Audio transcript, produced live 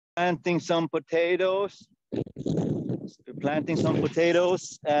planting some potatoes.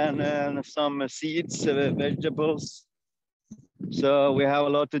 And some seeds, vegetables. So we have a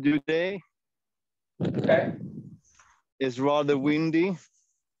lot to do today. Okay. It's rather windy.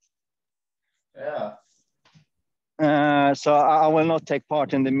 Yeah. So I will not take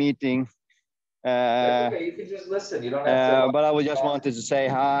part in the meeting. That's okay. You can just listen. You don't have to. But I just wanted to say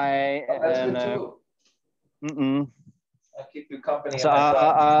hi. Oh, that's good too. I'll keep you company. So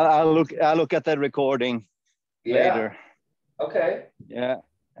I'll look at the recording later. Okay. Yeah.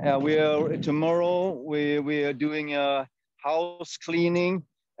 Tomorrow we are doing a house cleaning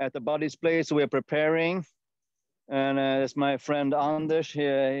at the buddy's place. We're preparing, and it's my friend Anders. He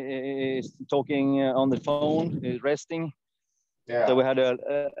is talking on the phone. He's resting. Yeah. So we had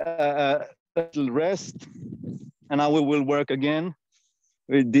a little rest, and now we will work again.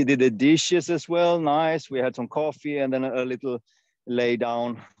 We did the dishes as well. Nice. We had some coffee and then a little lay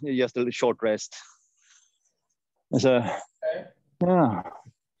down, just a short rest. So, okay. Yeah.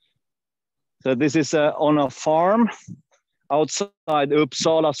 So this is on a farm outside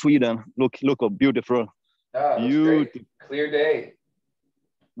Uppsala, Sweden. Look how beautiful. Great. Clear day.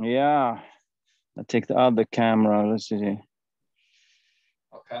 Yeah. I take the other camera. Let's see.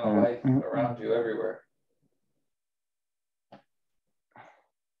 All kind of life around you everywhere.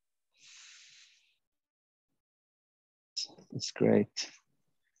 It's great.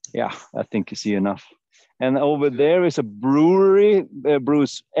 Yeah, I think you see enough. And over there is a brewery.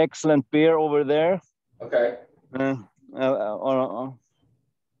 Brews excellent beer over there. Okay.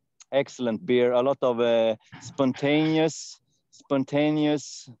 Excellent beer. A lot of spontaneous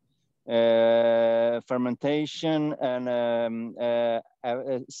fermentation and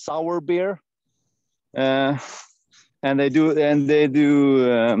sour beer. And they do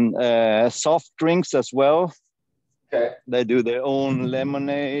soft drinks as well. Okay. They do their own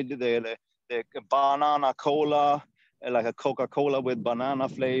lemonade. They banana cola, like a Coca-Cola with banana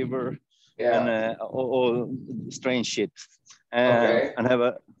flavor. Yeah. And all strange shit. Okay. And have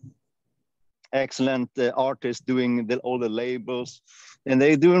a excellent artist doing all the labels, and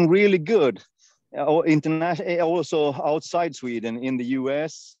they're doing really good. International, also outside Sweden, in the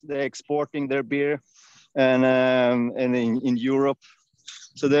US, they're exporting their beer, and in Europe.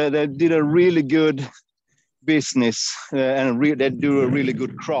 So they did a really good business, and they do a really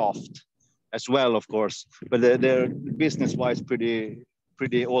good craft as well, of course. But they're business-wise pretty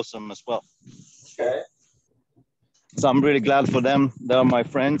awesome as well. Okay. So I'm really glad for them. They're my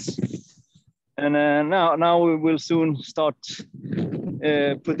friends. And now we will soon start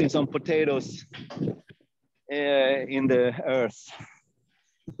putting some potatoes in the earth.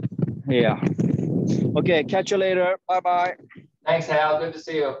 Yeah. Okay, catch you later. Bye-bye. Thanks, Hal. Good to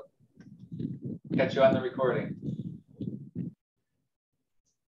see you. Catch you on the recording.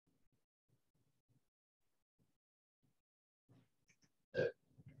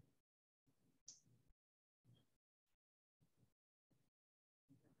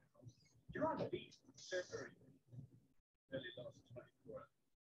 You're on the beat. February. Early last 24 hours.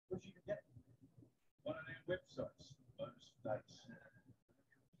 What you can get? One of their websites. Those dates.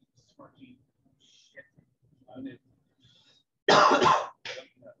 Smoky shit. Own it.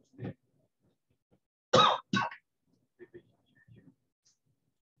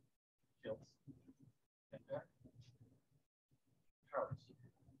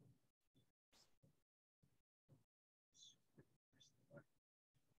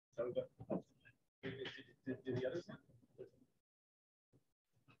 Did the others have?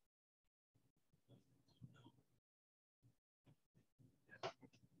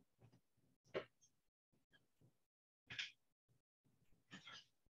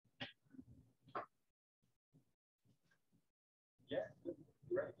 Yeah,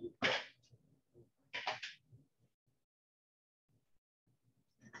 right.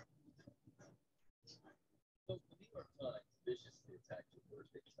 The New York Times viciously attacked your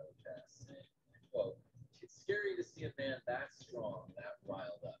Thursday telecast, saying, quote, "It's scary to see a man that strong, that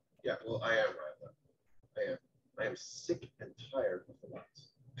riled up." Yeah, well, I am riled up. I am sick and tired of the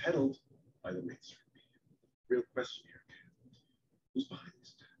lies peddled by the mainstream media. Real question here: who's behind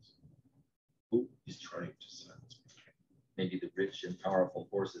these attacks? Who is trying to silence me? Maybe the rich and powerful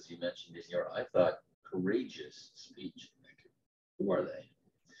forces you mentioned in your, I thought, courageous speech. Thank you. Who are they?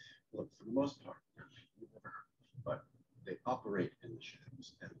 Look, for the most part, you've never heard of them, but they operate in the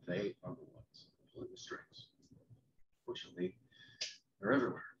shadows, and they are the ones pulling the strings. Fortunately, they're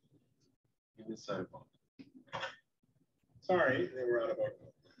everywhere, even inside a boat. Sorry, they were out of our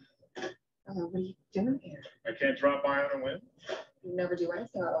boat. What are you doing here? I can't drop by on a whim. You never do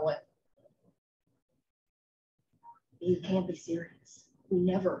anything on a whim. You can't be serious. We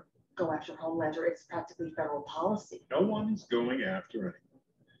never go after Homelander. It's practically federal policy. No one is going after anyone.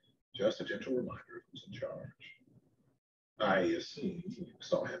 Just a gentle reminder of who's in charge. I assume you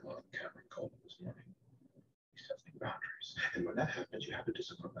saw him on Cameron Coleman this morning. He's testing boundaries. And when that happens, you have to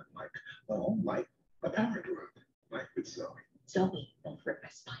discipline them like a parent would. Like with Zoe. Zoe, don't rip my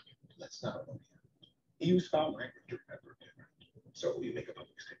spine. That's not what he used foul language during that birthday. So you make a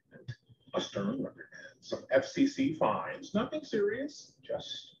public statement, a stern reprimand, some FCC fines, nothing serious,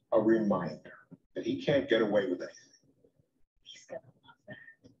 just a reminder that he can't get away with anything. He's gonna love that.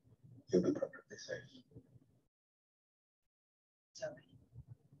 He'll be perfectly safe. Zoe.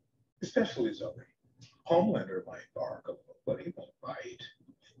 Especially Zoe. Homelander might bark a little, but he won't bite.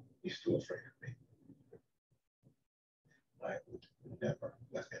 He's too afraid of me. I would never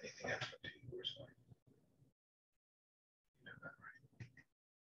let anything happen to you or Zoe. You know that, right?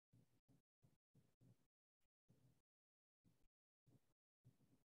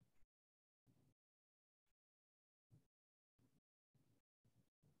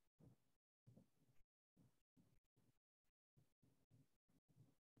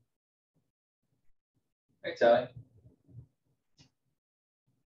 Hey, Tony.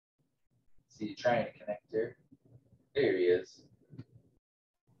 See you trying to connect there. There he is.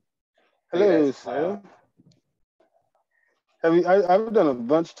 Hello, sir. I've done a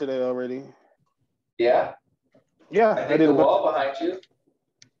bunch today already. Yeah? Yeah, I did the wall behind you.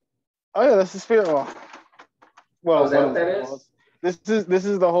 Oh yeah, that's the spirit wall. Well, is that what that is? This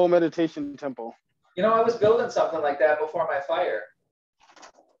is the whole meditation temple. You know, I was building something like that before my fire.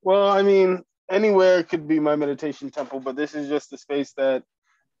 Well, I mean, anywhere could be my meditation temple, but this is just the space that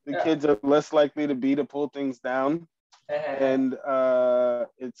the kids are less likely to be to pull things down. And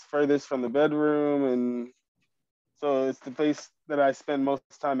it's furthest from the bedroom, and so it's the place that I spend most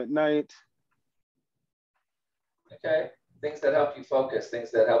time at night. Okay, things that help you focus,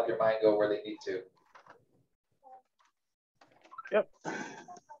 things that help your mind go where they need to. Yep.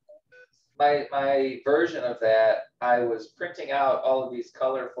 My version of that, I was printing out all of these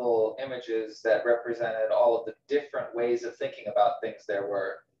colorful images that represented all of the different ways of thinking about things there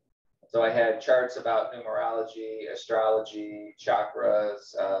were. So I had charts about numerology, astrology,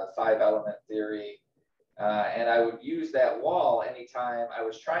 chakras, 5-element theory, and I would use that wall anytime I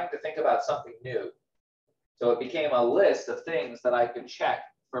was trying to think about something new. So it became a list of things that I could check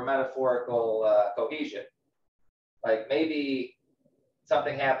for metaphorical cohesion. Like maybe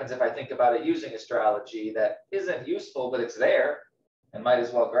something happens if I think about it using astrology that isn't useful, but it's there, and might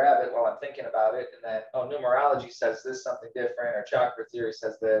as well grab it while I'm thinking about it. And then, oh, numerology says this something different, or chakra theory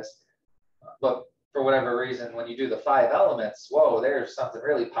says this. But for whatever reason, when you do the 5 elements, whoa, there's something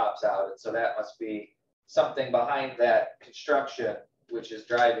really pops out. And so that must be something behind that construction, which is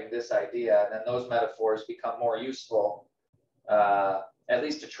driving this idea. And then those metaphors become more useful, at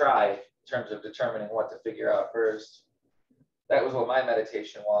least to try in terms of determining what to figure out first. That was what my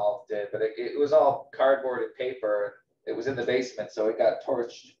meditation wall did, but it was all cardboard and paper. It was in the basement, so it got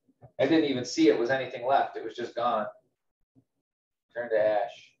torched. I didn't even see it was anything left. It was just gone. Turned to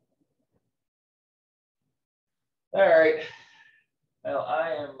ash. All right. Well, I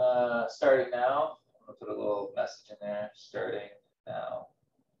am starting now. I'll put a little message in there. Starting now.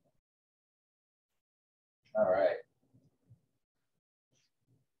 All right.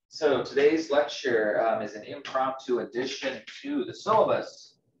 So today's lecture is an impromptu addition to the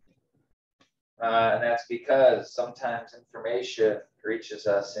syllabus. And that's because sometimes information reaches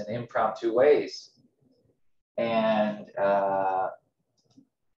us in impromptu ways. And I'm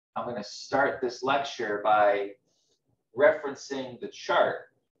going to start this lecture by referencing the chart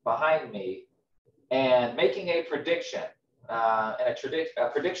behind me and making a prediction, and a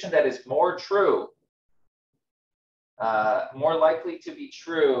prediction that is more true, more likely to be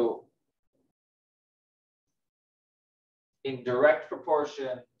true in direct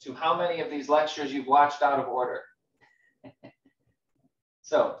proportion to how many of these lectures you've watched out of order.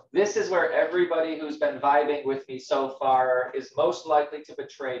 So this is where everybody who's been vibing with me so far is most likely to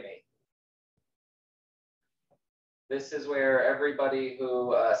betray me. This is where everybody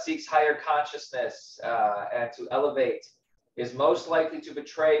who seeks higher consciousness and to elevate is most likely to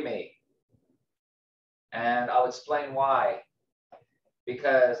betray me. And I'll explain why.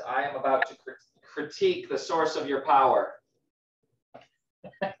 Because I am about to critique the source of your power.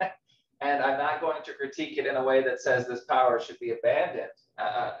 And I'm not going to critique it in a way that says this power should be abandoned.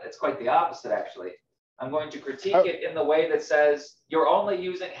 It's quite the opposite, actually. I'm going to critique it in the way that says you're only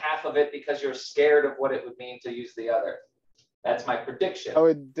using half of it because you're scared of what it would mean to use the other. That's my prediction. I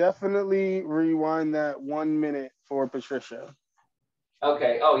would definitely rewind that 1 minute for Patricia.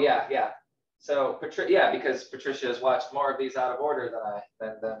 Okay. Oh, yeah, yeah. So, yeah, because Patricia has watched more of these out of order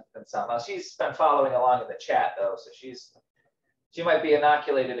than and sound. Now she's been following along in the chat though, so she might be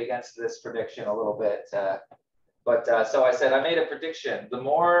inoculated against this prediction a little bit. So I said, I made a prediction. The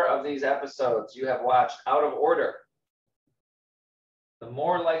more of these episodes you have watched out of order, the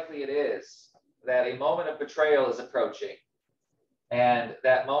more likely it is that a moment of betrayal is approaching. And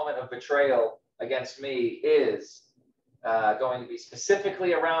that moment of betrayal against me is going to be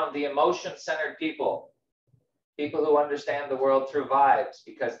specifically around the emotion-centered people who understand the world through vibes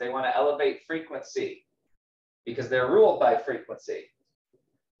because they want to elevate frequency, because they're ruled by frequency.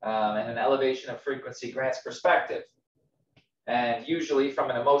 And an elevation of frequency grants perspective. And usually from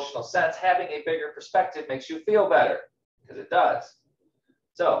an emotional sense, having a bigger perspective makes you feel better, because it does.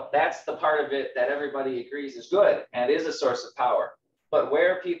 So that's the part of it that everybody agrees is good and is a source of power. But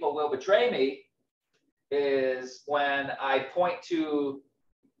where people will betray me is when I point to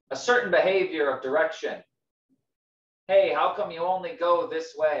a certain behavior of direction. Hey, how come you only go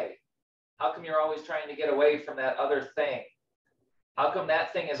this way? How come you're always trying to get away from that other thing? How come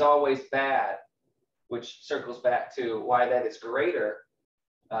that thing is always bad? Which circles back to why that is greater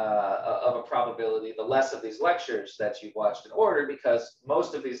of a probability the less of these lectures that you've watched in order, because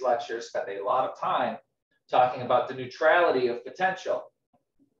most of these lectures spend a lot of time talking about the neutrality of potential.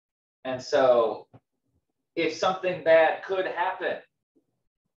 And so if something bad could happen,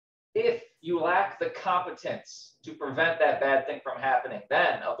 if you lack the competence to prevent that bad thing from happening,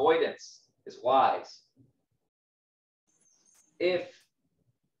 then avoidance is wise. If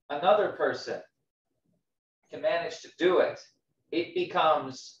another person can manage to do it, it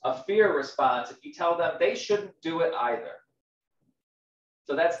becomes a fear response if you tell them they shouldn't do it either.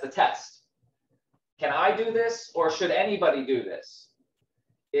 So that's the test. Can I do this, or should anybody do this?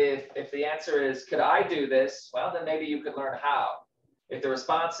 If the answer is, could I do this? Well, then maybe you could learn how. If the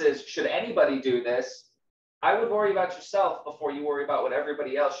response is, should anybody do this? I would worry about yourself before you worry about what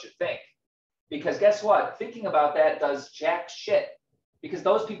everybody else should think. Because guess what? Thinking about that does jack shit, because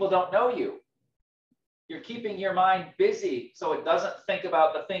those people don't know you. You're keeping your mind busy so it doesn't think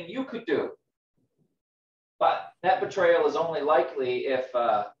about the thing you could do. But that betrayal is only likely if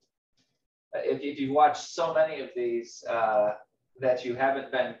you've watched so many of these that you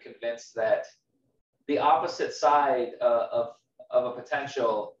haven't been convinced that the opposite side of a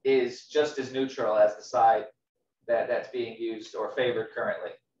potential is just as neutral as the side that's being used or favored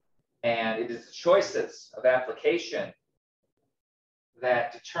currently. And it is the choices of application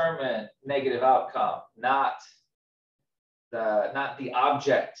that determine negative outcome, not the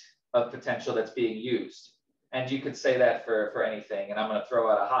object of potential that's being used. And you could say that for anything. And I'm going to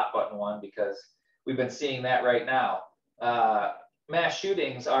throw out a hot button one because we've been seeing that right now. Mass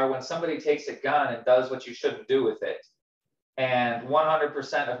shootings are when somebody takes a gun and does what you shouldn't do with it. And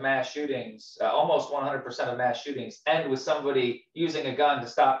 100% of mass shootings, almost 100% of mass shootings end with somebody using a gun to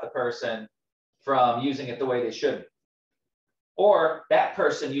stop the person from using it the way they shouldn't. Or that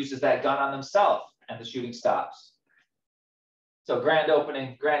person uses that gun on themselves and the shooting stops. So grand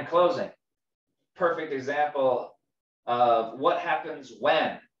opening, grand closing. Perfect example of what happens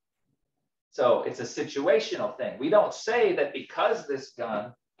when. So it's a situational thing. We don't say that because this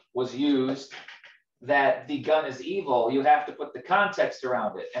gun was used that the gun is evil. You have to put the context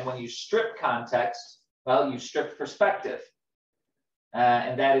around it. And when you strip context, well, you strip perspective.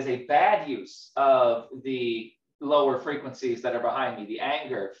 And that is a bad use of the lower frequencies that are behind me, the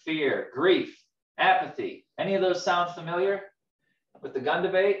anger, fear, grief, apathy. Any of those sound familiar with the gun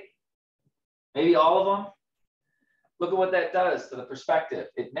debate? Maybe all of them? Look at what that does to the perspective.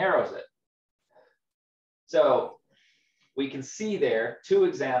 It narrows it. So we can see there two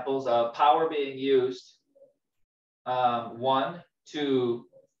examples of power being used. One to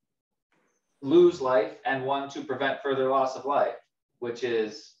lose life and one to prevent further loss of life, which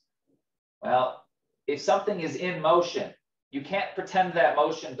is, well, if something is in motion, you can't pretend that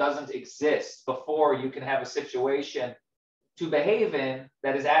motion doesn't exist before you can have a situation to behave in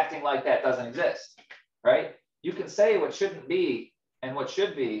that is acting like that doesn't exist, right? You can say what shouldn't be and what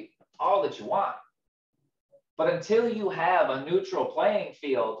should be all that you want. But until you have a neutral playing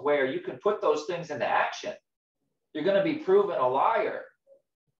field where you can put those things into action, you're going to be proven a liar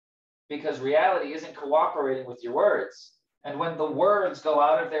because reality isn't cooperating with your words. And when the words go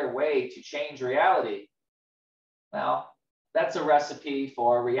out of their way to change reality, well, that's a recipe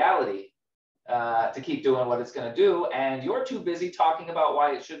for reality to keep doing what it's going to do. And you're too busy talking about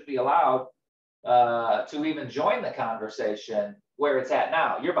why it shouldn't be allowed to even join the conversation where it's at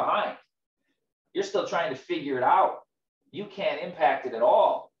now. You're behind. You're still trying to figure it out. You can't impact it at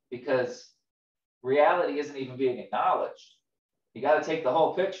all because reality isn't even being acknowledged. You got to take the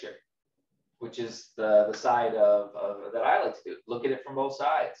whole picture, which is the side of that I like to do. Look at it from both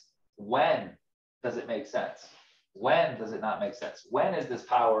sides. when does it make sense? When does it not make sense? When is this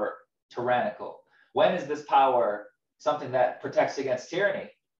power tyrannical? When is this power something that protects against tyranny?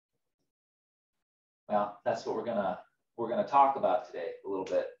 Well, that's what we're gonna talk about today a little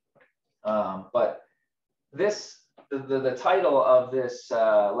bit. But the title of this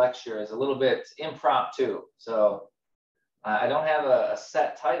lecture is a little bit impromptu. So I don't have a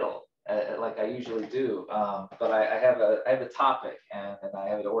set title like I usually do, but I have a topic, and I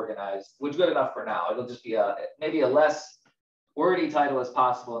have it organized, which is good enough for now. It'll just be maybe a less wordy title as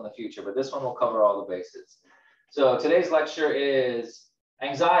possible in the future, but this one will cover all the bases. So today's lecture is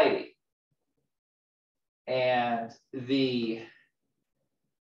anxiety and the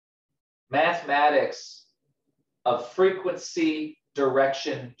mathematics of frequency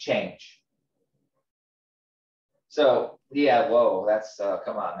direction change. So yeah, whoa, that's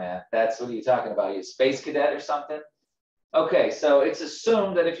come on, man. What are you talking about? Are you a space cadet or something? Okay, so it's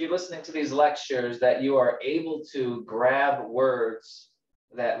assumed that if you're listening to these lectures that you are able to grab words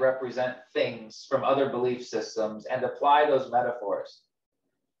that represent things from other belief systems and apply those metaphors.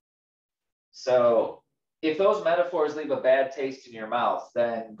 So if those metaphors leave a bad taste in your mouth,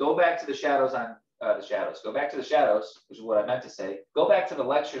 then go back to the shadows on Go back to the shadows, which is what I meant to say. Go back to the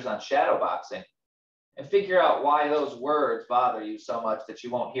lectures on shadow boxing and figure out why those words bother you so much that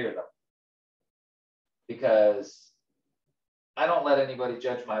you won't hear them. Because I don't let anybody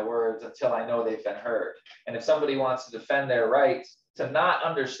judge my words until I know they've been heard. And if somebody wants to defend their right to not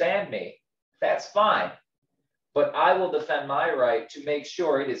understand me, that's fine. But I will defend my right to make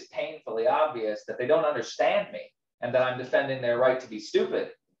sure it is painfully obvious that they don't understand me and that I'm defending their right to be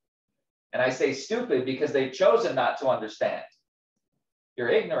stupid. And I say stupid because they've chosen not to understand. You're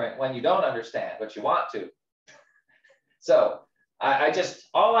ignorant when you don't understand, but you want to. So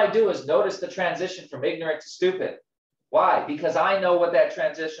all I do is notice the transition from ignorant to stupid. Why? Because I know what that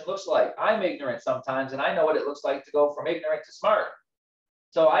transition looks like. I'm ignorant sometimes, and I know what it looks like to go from ignorant to smart.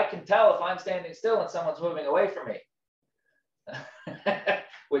 So I can tell if I'm standing still and someone's moving away from me,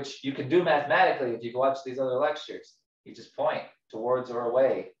 which you can do mathematically if you watch these other lectures. You just point towards or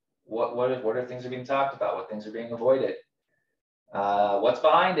away. What are things are being talked about? What things are being avoided? What's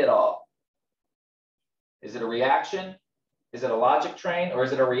behind it all? Is it a reaction? Is it a logic train? Or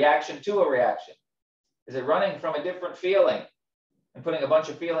is it a reaction to a reaction? Is it running from a different feeling and putting a bunch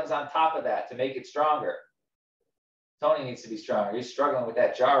of feelings on top of that to make it stronger? Tony needs to be stronger. He's struggling with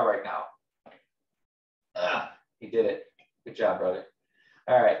that jar right now. He did it. Good job, brother.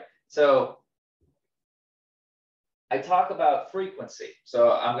 All right. So I talk about frequency.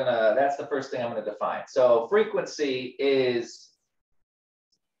 So that's the first thing I'm going to define. So frequency is,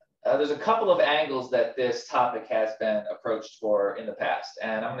 there's a couple of angles that this topic has been approached for in the past.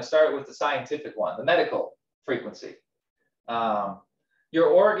 And I'm going to start with the scientific one, the medical frequency. Your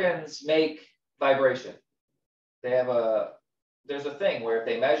organs make vibration. There's a thing where if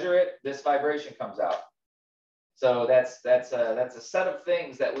they measure it, this vibration comes out. So that's a set of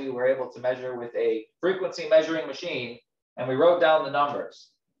things that we were able to measure with a frequency measuring machine, and we wrote down the numbers.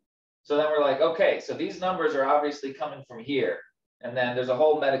 So then we're like, okay, so these numbers are obviously coming from here. And then there's a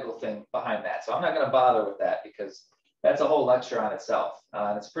whole medical thing behind that. So I'm not going to bother with that because that's a whole lecture on itself.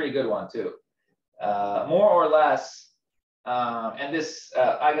 And it's a pretty good one too. More or less, and this,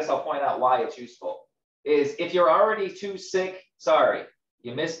 I guess I'll point out why it's useful, is if you're already too sick, sorry,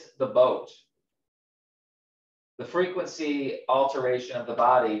 you missed the boat. The frequency alteration of the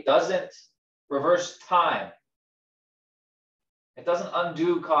body doesn't reverse time. It doesn't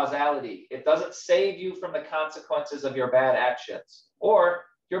undo causality. It doesn't save you from the consequences of your bad actions or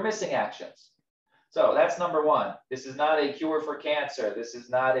your missing actions. So that's number one. This is not a cure for cancer. This is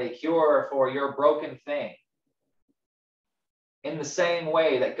not a cure for your broken thing. In the same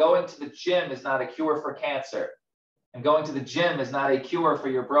way that going to the gym is not a cure for cancer, and going to the gym is not a cure for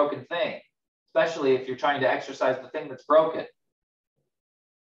your broken thing, especially if you're trying to exercise the thing that's broken.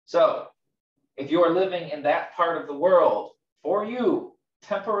 So if you're living in that part of the world, for you,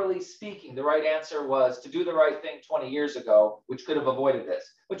 temporally speaking, the right answer was to do the right thing 20 years ago, which could have avoided this,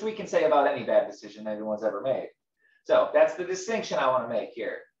 which we can say about any bad decision anyone's ever made. So that's the distinction I want to make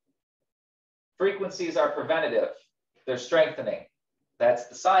here. Frequencies are preventative. They're strengthening. That's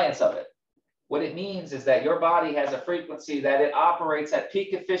the science of it. What it means is that your body has a frequency that it operates at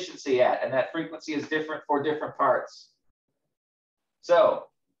peak efficiency at, and that frequency is different for different parts. So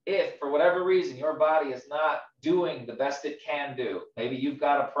if for whatever reason your body is not doing the best it can do, maybe you've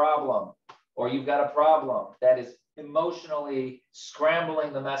got a problem, or you've got a problem that is emotionally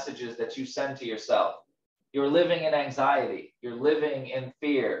scrambling the messages that you send to yourself. You're living in anxiety, you're living in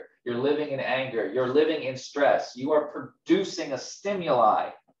fear, you're living in anger, you're living in stress. You are producing a stimuli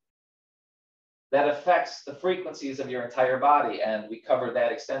that affects the frequencies of your entire body. And we covered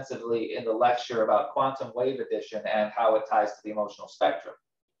that extensively in the lecture about quantum wave addition and how it ties to the emotional spectrum.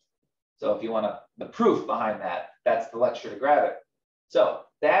 So if you want the proof behind that, that's the lecture to grab it. So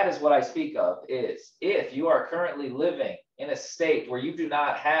that is what I speak of, is if you are currently living in a state where you do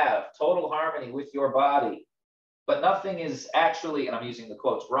not have total harmony with your body, but nothing is actually, and I'm using the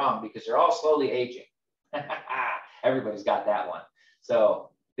quotes wrong because you're all slowly aging. Everybody's got that one. So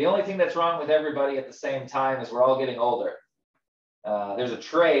the only thing that's wrong with everybody at the same time is we're all getting older. There's a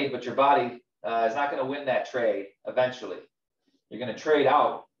trade, but your body is not going to win that trade eventually. You're going to trade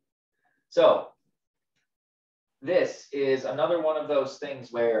out. So this is another one of those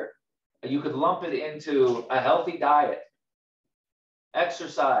things where you could lump it into a healthy diet,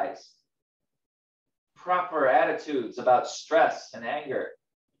 exercise, proper attitudes about stress and anger.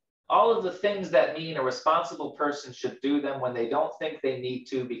 All of the things that mean a responsible person should do them when they don't think they need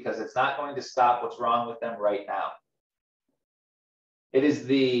to, because it's not going to stop what's wrong with them right now. It is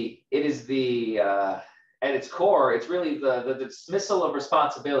at its core, it's really the dismissal of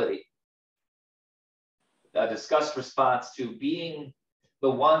responsibility. A disgust response to being the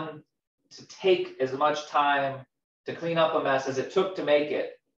one to take as much time to clean up a mess as it took to make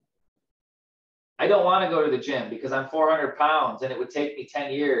it. I don't want to go to the gym because I'm 400 pounds and it would take me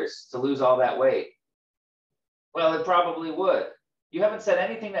 10 years to lose all that weight. Well, it probably would. You haven't said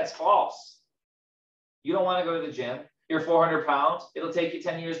anything that's false. You don't want to go to the gym. You're 400 pounds. It'll take you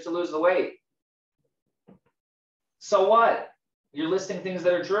 10 years to lose the weight. So what? You're listing things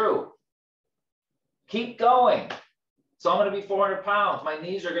that are true. Keep going. So I'm going to be 400 pounds. My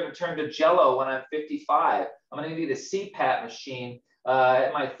knees are going to turn to jello when I'm 55. I'm going to need a CPAP machine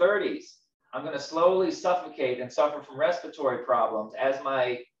at my 30s. I'm going to slowly suffocate and suffer from respiratory problems as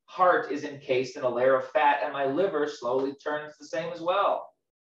my heart is encased in a layer of fat and my liver slowly turns the same as well.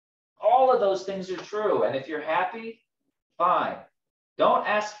 All of those things are true. And if you're happy, fine. Don't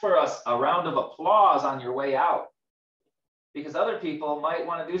ask for a round of applause on your way out, because other people might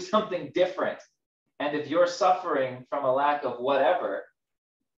want to do something different. And if you're suffering from a lack of whatever,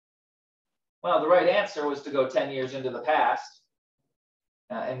 well, the right answer was to go 10 years into the past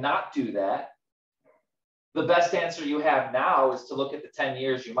and not do that. The best answer you have now is to look at the 10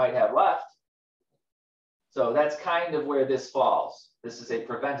 years you might have left. So that's kind of where this falls. This is a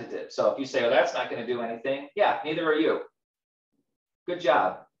preventative. So if you say, oh, that's not going to do anything, yeah, neither are you. Good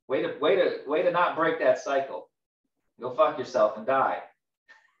job. Way to not break that cycle. Go fuck yourself and die.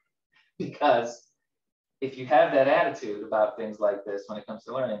 Because if you have that attitude about things like this when it comes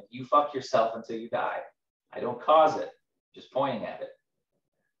to learning, you fuck yourself until you die. I don't cause it, just pointing at it.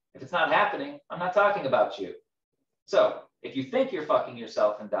 If it's not happening, I'm not talking about you. So if you think you're fucking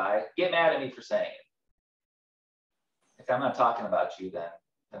yourself and die, get mad at me for saying it. If I'm not talking about you, then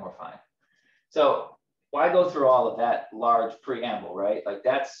we're fine. So why go through all of that large preamble, right? Like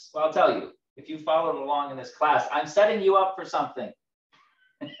that's, well, I'll tell you, if you followed along in this class, I'm setting you up for something.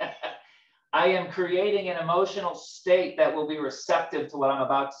 I am creating an emotional state that will be receptive to what I'm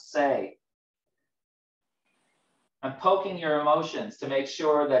about to say. I'm poking your emotions to make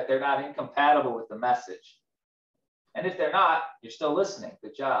sure that they're not incompatible with the message. And if they're not, you're still listening.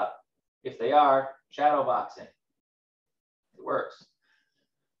 Good job. If they are, shadow boxing. It works.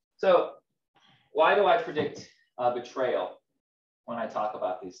 So why do I predict betrayal when I talk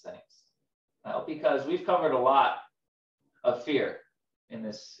about these things? Well, because we've covered a lot of fear in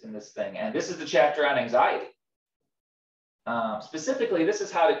this thing. And this is the chapter on anxiety. Specifically, this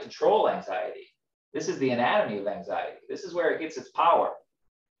is how to control anxiety. This is the anatomy of anxiety. This is where it gets its power.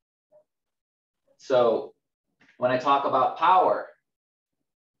 So when I talk about power,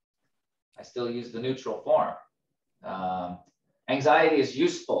 I still use the neutral form. Anxiety is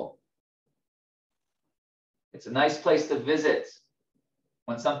useful. It's a nice place to visit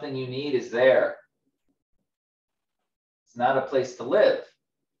when something you need is there. It's not a place to live.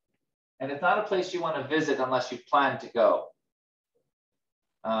 And it's not a place you want to visit unless you plan to go.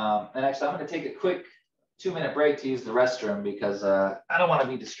 And actually, I'm going to take a quick 2-minute break to use the restroom because I don't want to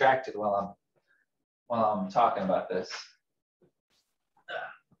be distracted while I'm talking about this.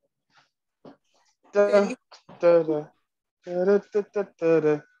 Yes.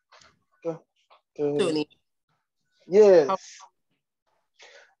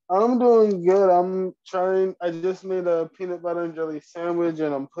 I'm doing good. I just made a peanut butter and jelly sandwich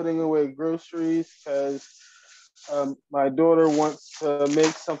and I'm putting away groceries because my daughter wants to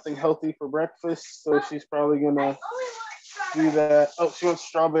make something healthy for breakfast. So she's probably going to do that. Oh, she wants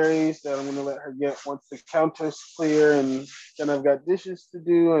strawberries that I'm going to let her get once the counter's clear. And then I've got dishes to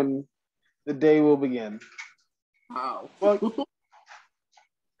do and the day will begin. Wow. Well,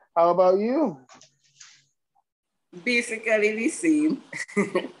 how about you? Basically the same.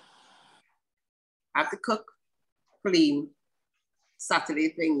 Have to cook, clean, Saturday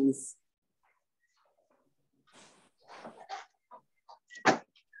things.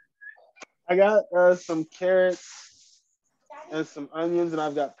 I got some carrots and some onions, and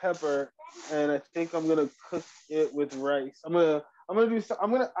I've got pepper, and I think I'm gonna cook it with rice. I'm gonna do some.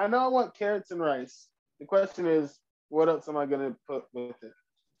 I know I want carrots and rice. The question is, what else am I gonna put with it?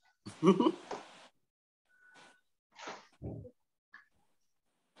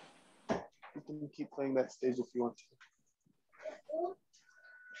 You can keep playing that stage if you want to.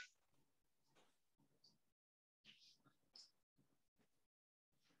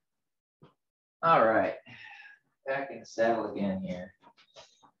 All right, back in the saddle again here.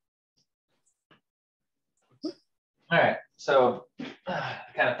 All right, so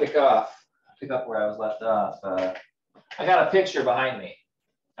kind of pick up where I was left off. I got a picture behind me.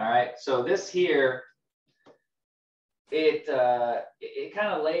 All right, so this here, it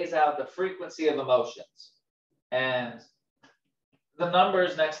kind of lays out the frequency of emotions, and the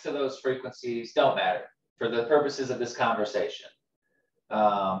numbers next to those frequencies don't matter for the purposes of this conversation.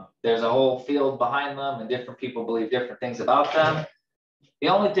 There's a whole field behind them, and different people believe different things about them. The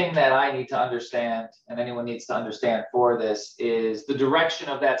only thing that I need to understand, and anyone needs to understand for this, is the direction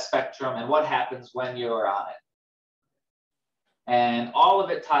of that spectrum and what happens when you're on it. And all of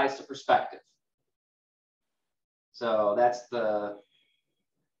it ties to perspective. So that's the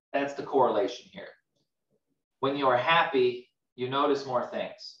correlation here. When you're happy, you notice more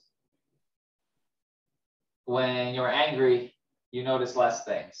things. When you're angry, you notice less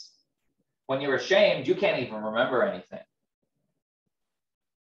things. When you're ashamed, you can't even remember anything.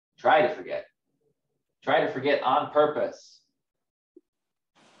 Try to forget. Try to forget on purpose.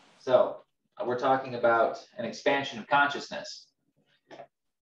 So we're talking about an expansion of consciousness.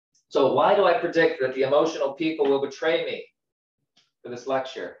 So why do I predict that the emotional people will betray me for this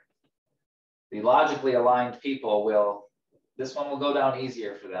lecture? The logically aligned people will, this one will go down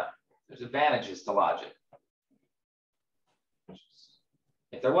easier for them. There's advantages to logic.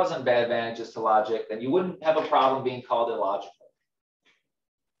 If there wasn't bad advantages to logic, then you wouldn't have a problem being called illogical.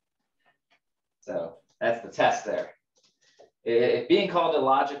 So that's the test there. If being called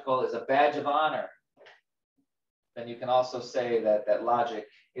illogical is a badge of honor, then you can also say that logic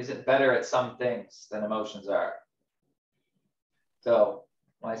isn't better at some things than emotions are. So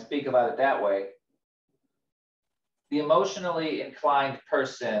when I speak about it that way, the emotionally inclined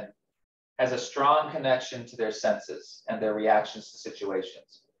person has a strong connection to their senses and their reactions to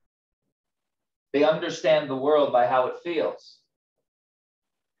situations. They understand the world by how it feels.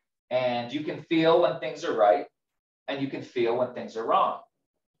 And you can feel when things are right, and you can feel when things are wrong.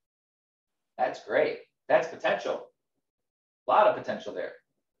 That's great. That's potential. A lot of potential there.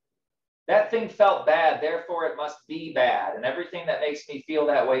 That thing felt bad, therefore it must be bad. And everything that makes me feel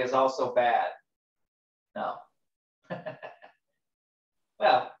that way is also bad. No.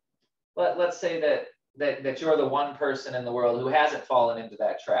 Well, let's say that you're the one person in the world who hasn't fallen into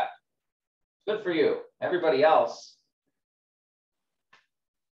that trap. Good for you. Everybody else,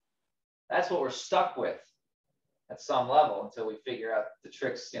 that's what we're stuck with at some level until we figure out the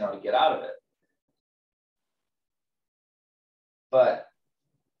tricks, to get out of it. But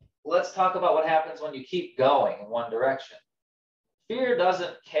let's talk about what happens when you keep going in one direction. Fear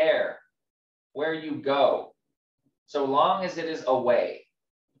doesn't care where you go, so long as it is away.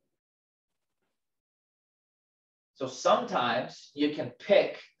 So sometimes you can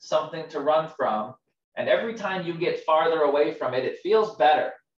pick something to run from, and every time you get farther away from it, it feels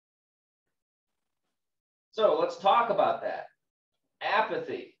better. So let's talk about that.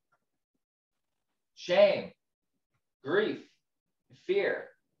 Apathy, shame, grief, fear.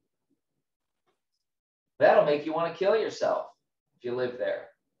 That'll make you want to kill yourself if you live there.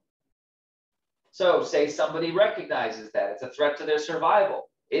 So say somebody recognizes that it's a threat to their survival.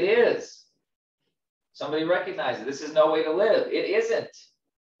 It is. Somebody recognizes this is no way to live. It isn't.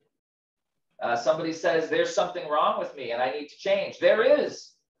 Somebody says there's something wrong with me and I need to change. There is.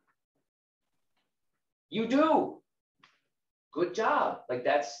 You do. Good job. Like,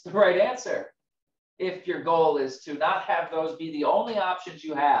 that's the right answer. If your goal is to not have those be the only options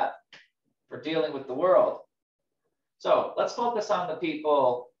you have for dealing with the world. So let's focus on the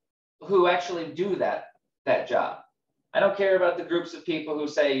people who actually do that job. I don't care about the groups of people who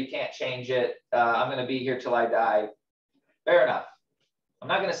say you can't change it. I'm going to be here till I die. Fair enough. I'm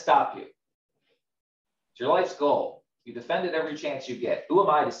not going to stop you. It's your life's goal. You defend it every chance you get. Who am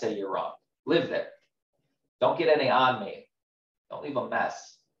I to say you're wrong? Live there. Don't get any on me. Don't leave a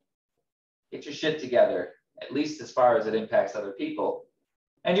mess. Get your shit together, at least as far as it impacts other people.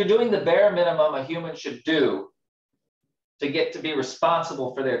 And you're doing the bare minimum a human should do to get to be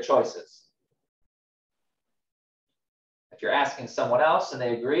responsible for their choices. If you're asking someone else and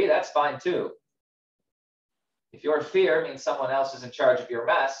they agree, that's fine too. If your fear means someone else is in charge of your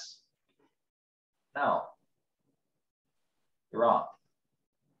mess, no, you're wrong.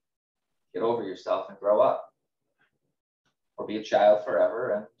 Get over yourself and grow up. Or be a child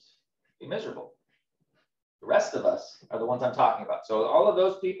forever and be miserable. The rest of us are the ones I'm talking about. So all of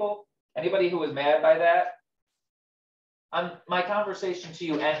those people, anybody who was mad by that, my conversation to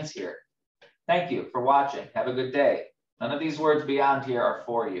you ends here. Thank you for watching. Have a good day. None of these words beyond here are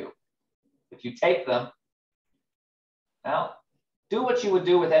for you. If you take them, now do what you would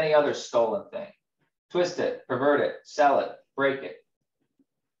do with any other stolen thing. Twist it, pervert it, sell it, break it.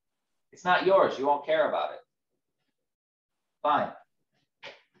 It's not yours. You won't care about it. Fine.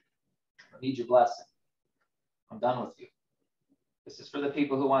 I need your blessing. I'm done with you. This is for the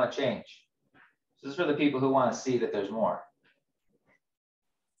people who want to change. This is for the people who want to see that there's more.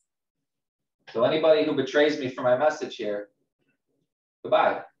 So anybody who betrays me for my message here,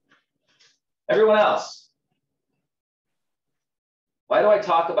 goodbye. Everyone else, why do I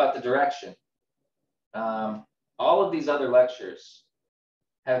talk about the direction? All of these other lectures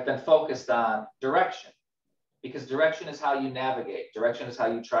have been focused on direction, because direction is how you navigate. Direction is how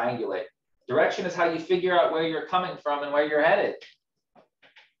you triangulate. Direction is how you figure out where you're coming from and where you're headed.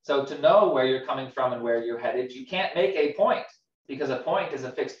 So to know where you're coming from and where you're headed, you can't make a point, because a point is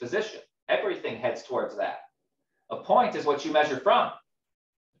a fixed position. Everything heads towards that. A point is what you measure from.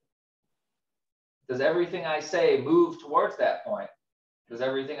 Does everything I say move towards that point? Does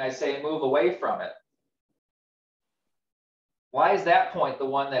everything I say move away from it? Why is that point the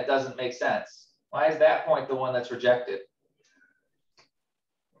one that doesn't make sense? Why is that point the one that's rejected?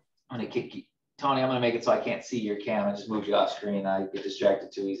 I'm going to kick you. Tony, I'm going to make it so I can't see your cam. I just moved you off screen. I get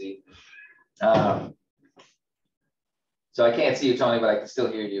distracted too easy. So I can't see you, Tony, but I can still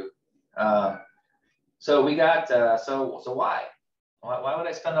hear you. So we got, so why? Why would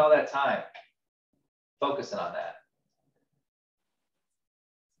I spend all that time focusing on that?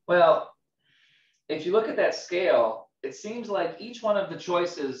 Well, if you look at that scale, it seems like each one of the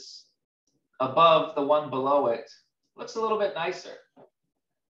choices above the one below it looks a little bit nicer.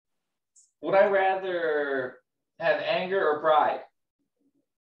 Would I rather have anger or pride?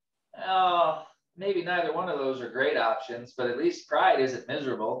 Oh, maybe neither one of those are great options, but at least pride isn't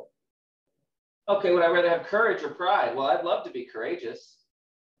miserable. Okay, would I rather have courage or pride? Well, I'd love to be courageous.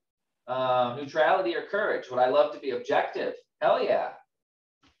 Neutrality or courage? Would I love to be objective? Hell yeah.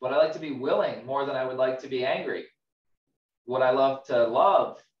 Would I like to be willing more than I would like to be angry? Would I love to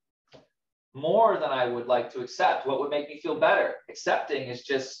love more than I would like to accept? What would make me feel better? Accepting is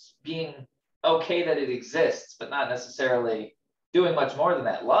just being okay that it exists, but not necessarily doing much more than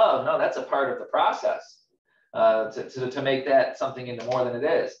that. Love, no, that's a part of the process to make that something into more than it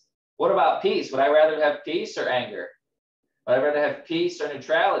is. What about peace? Would I rather have peace or anger? Would I rather have peace or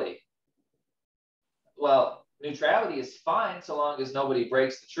neutrality? Well, neutrality is fine so long as nobody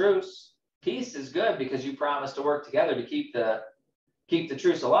breaks the truce. Peace is good because you promise to work together to keep the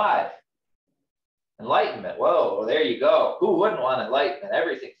truce alive. Enlightenment, whoa, well, there you go. Who wouldn't want enlightenment?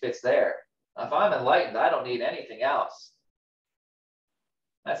 Everything fits there. If I'm enlightened, I don't need anything else.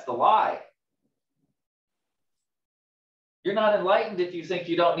 That's the lie. You're not enlightened if you think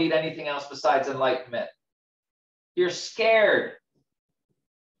you don't need anything else besides enlightenment. You're scared.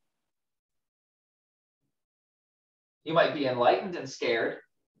 You might be enlightened and scared.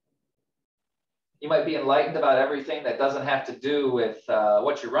 You might be enlightened about everything that doesn't have to do with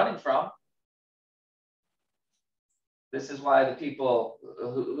what you're running from. This is why the people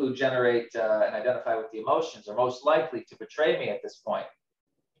who generate and identify with the emotions are most likely to betray me at this point.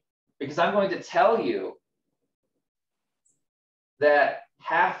 Because I'm going to tell you that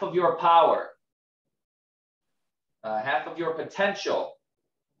half of your power, half of your potential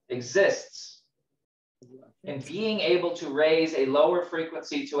exists in being able to raise a lower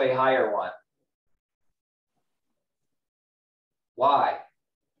frequency to a higher one. Why?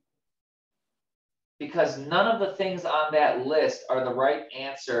 Because none of the things on that list are the right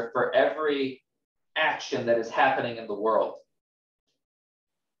answer for every action that is happening in the world.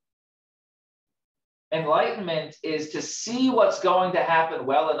 Enlightenment is to see what's going to happen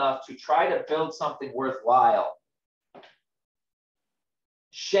well enough to try to build something worthwhile.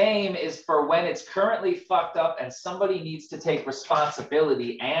 Shame is for when it's currently fucked up and somebody needs to take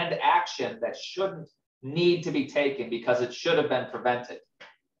responsibility and action that shouldn't need to be taken because it should have been prevented.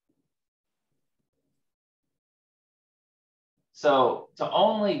 So to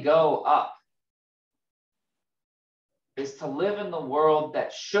only go up is to live in the world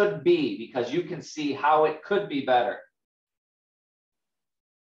that should be, because you can see how it could be better.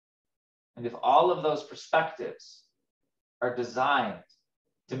 And if all of those perspectives are designed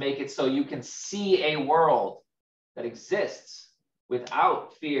to make it so you can see a world that exists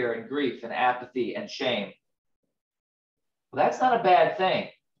without fear and grief and apathy and shame, well, that's not a bad thing.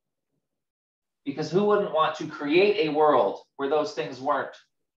 Because who wouldn't want to create a world where those things weren't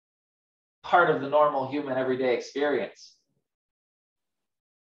part of the normal human everyday experience?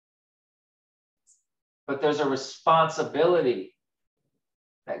 But there's a responsibility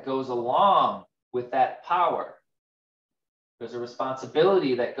that goes along with that power. There's a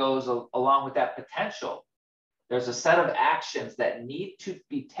responsibility that goes along with that potential. There's a set of actions that need to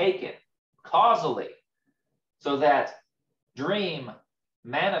be taken causally so that dream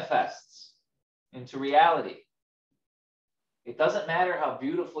manifests into reality. It doesn't matter how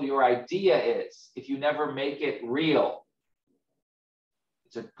beautiful your idea is if you never make it real.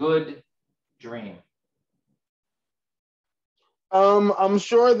 It's a good dream. I'm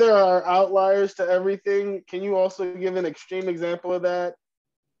sure there are outliers to everything. Can you also give an extreme example of that?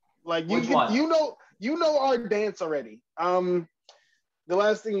 Like Which one? you know our dance already. The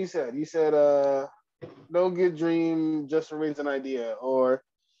last thing you said no good dream just remains an idea, or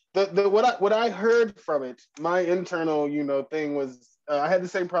what I heard from it, my internal thing was I had the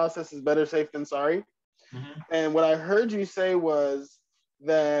same process as better safe than sorry. Mm-hmm. And what I heard you say was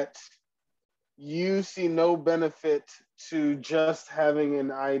that you see no benefit to just having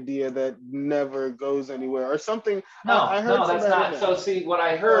an idea that never goes anywhere or something. I heard no, that's not. that. So see, what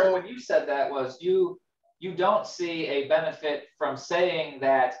I heard when you said that was you don't see a benefit from saying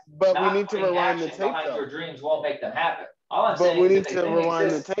that. But we need to rewind the tape, behind though. your dreams won't make them happen. All I'm But saying we is need if to a thing rewind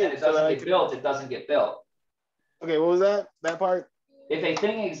the exists tape and it so doesn't that get built, it doesn't get built. Okay, what was that part? If a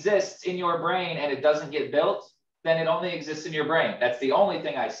thing exists in your brain and it doesn't get built, then it only exists in your brain. That's the only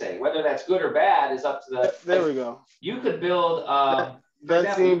thing I say. Whether that's good or bad is up to the. There we go. You could build. For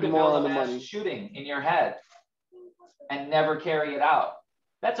example, seemed you could more build on a the mass money. shooting in your head and never carry it out.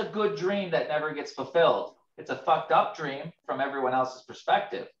 That's a good dream that never gets fulfilled. It's a fucked up dream from everyone else's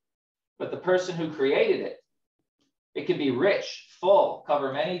perspective. But the person who created it, it could be rich, full,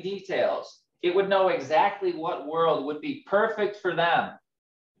 cover many details. It would know exactly what world would be perfect for them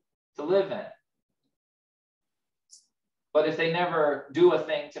to live in. But if they never do a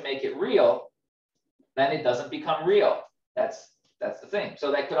thing to make it real, then it doesn't become real. That's the thing.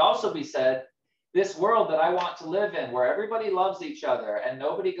 So that could also be said, this world that I want to live in, where everybody loves each other and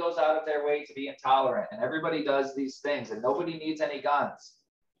nobody goes out of their way to be intolerant and everybody does these things and nobody needs any guns.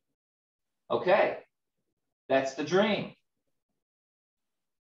 Okay, that's the dream.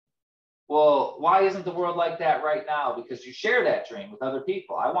 Well, why isn't the world like that right now? Because you share that dream with other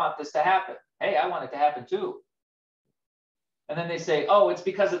people. I want this to happen. Hey, I want it to happen too. And then they say, oh, it's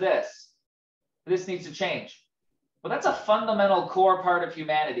because of this. This needs to change. Well, that's a fundamental core part of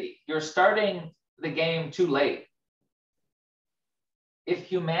humanity. You're starting the game too late. If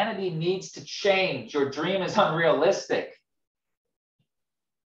humanity needs to change, your dream is unrealistic.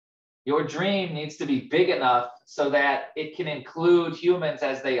 Your dream needs to be big enough so that it can include humans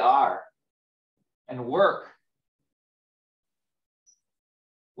as they are and work,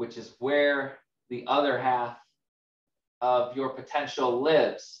 which is where the other half of your potential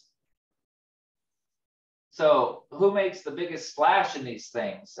lives. So who makes the biggest splash in these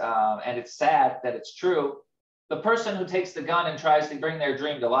things? And it's sad that it's true. The person who takes the gun and tries to bring their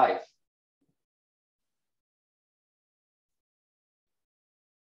dream to life.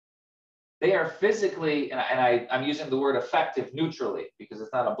 They are physically, and I'm using the word effective neutrally because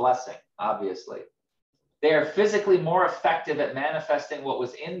it's not a blessing, obviously. They are physically more effective at manifesting what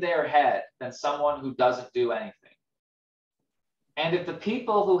was in their head than someone who doesn't do anything. And if the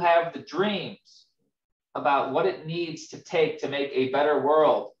people who have the dreams about what it needs to take to make a better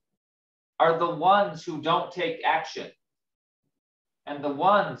world are the ones who don't take action, and the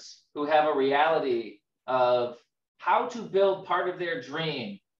ones who have a reality of how to build part of their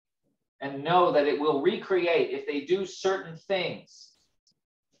dream and know that it will recreate if they do certain things,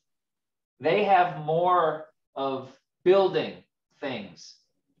 they have more of building things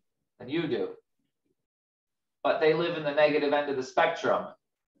than you do. But they live in the negative end of the spectrum.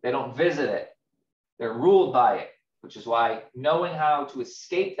 They don't visit it. They're ruled by it, which is why knowing how to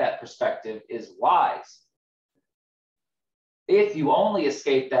escape that perspective is wise. If you only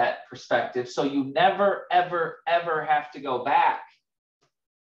escape that perspective, so you never, ever, ever have to go back,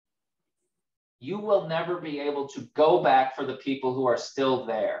 you will never be able to go back for the people who are still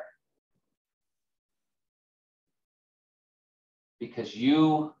there. Because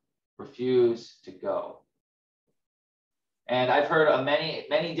you refuse to go. And I've heard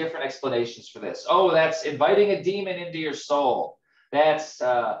many different explanations for this. Oh, that's inviting a demon into your soul. That's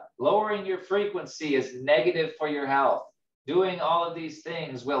lowering your frequency is negative for your health. Doing all of these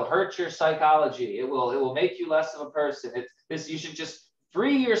things will hurt your psychology. It will make you less of a person. You should just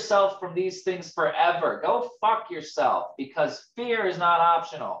free yourself from these things forever. Go fuck yourself, because fear is not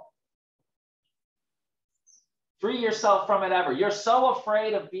optional. Free yourself from it ever. You're so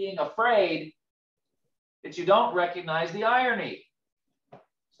afraid of being afraid that you don't recognize the irony.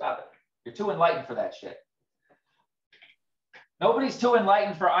 Stop it. You're too enlightened for that shit. Nobody's too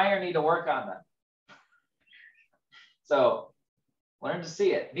enlightened for irony to work on them. So learn to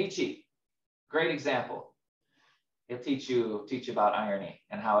see it. Nietzsche, great example. He'll teach you about irony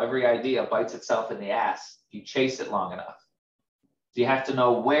and how every idea bites itself in the ass if you chase it long enough. So you have to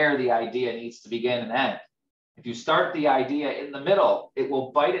know where the idea needs to begin and end. If you start the idea in the middle, it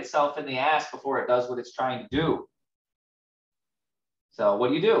will bite itself in the ass before it does what it's trying to do. So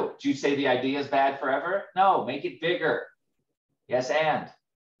what do? Do you say the idea is bad forever? No, make it bigger. Yes, and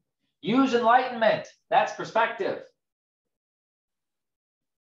use enlightenment. That's perspective.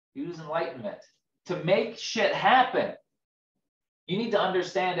 Use enlightenment to make shit happen. You need to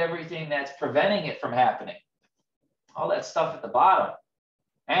understand everything that's preventing it from happening. All that stuff at the bottom.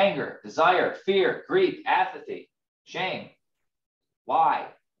 Anger, desire, fear, grief, apathy, shame. Why?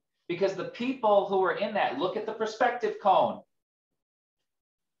 Because the people who are in that, look at the perspective cone.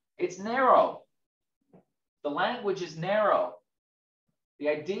 It's narrow. The language is narrow. The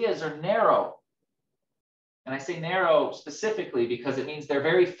ideas are narrow. And I say narrow specifically because it means they're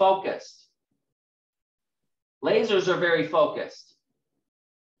very focused. Lasers are very focused.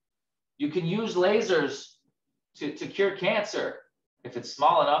 You can use lasers to cure cancer. If it's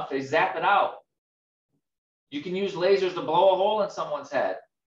small enough, they zap it out. You can use lasers to blow a hole in someone's head.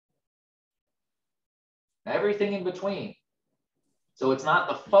 Everything in between. So it's not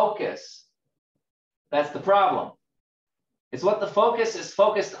the focus. That's the problem. It's what the focus is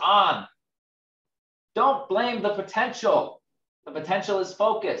focused on. Don't blame the potential. The potential is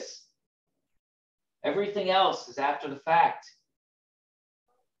focus. Everything else is after the fact.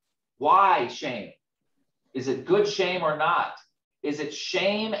 Why shame? Is it good shame or not? Is it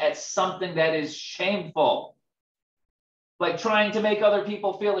shame at something that is shameful? Like trying to make other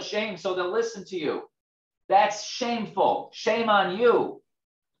people feel ashamed so they'll listen to you. That's shameful. Shame on you.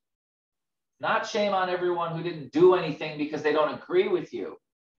 Not shame on everyone who didn't do anything because they don't agree with you.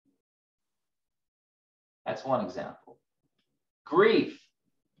 That's one example. Grief.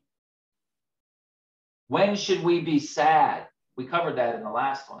 When should we be sad? We covered that in the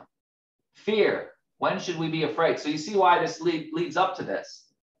last one. Fear. When should we be afraid? So you see why this leads up to this.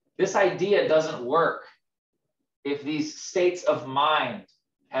 This idea doesn't work if these states of mind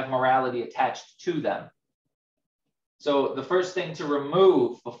have morality attached to them. So the first thing to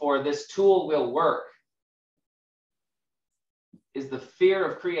remove before this tool will work is the fear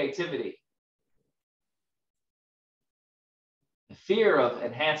of creativity. The fear of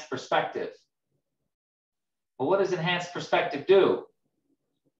enhanced perspective. Well, what does enhanced perspective do?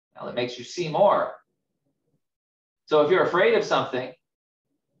 Well, it makes you see more. So if you're afraid of something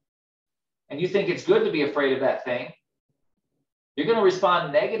and you think it's good to be afraid of that thing, you're going to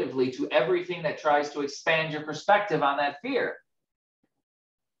respond negatively to everything that tries to expand your perspective on that fear.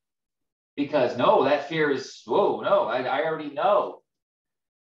 Because no, that fear is, whoa, no, I already know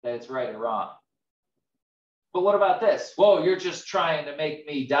that it's right or wrong. But what about this? Whoa, you're just trying to make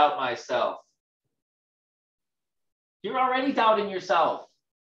me doubt myself. You're already doubting yourself.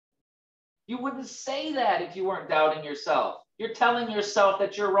 You wouldn't say that if you weren't doubting yourself. You're telling yourself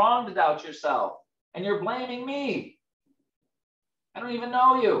that you're wrong to doubt yourself, and you're blaming me. I don't even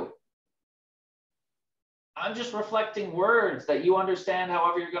know you. I'm just reflecting words that you understand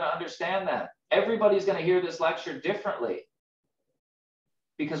however you're going to understand them. Everybody's going to hear this lecture differently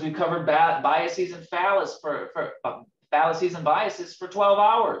because we covered biases and fallacies and biases for 12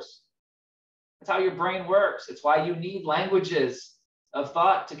 hours. That's how your brain works. It's why you need languages of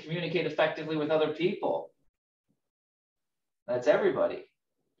thought to communicate effectively with other people. That's everybody.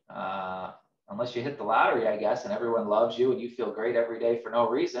 Unless you hit the lottery, I guess, and everyone loves you and you feel great every day for no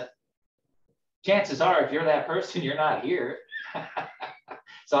reason. Chances are, if you're that person, you're not here.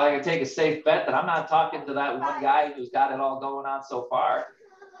 So I can take a safe bet that I'm not talking to that one guy who's got it all going on so far.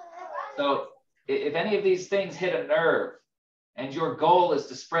 So if any of these things hit a nerve and your goal is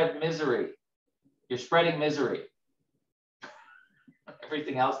to spread misery, you're spreading misery.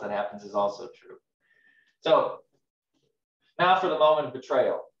 Everything else that happens is also true. So now for the moment of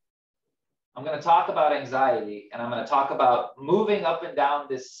betrayal. I'm going to talk about anxiety, and I'm going to talk about moving up and down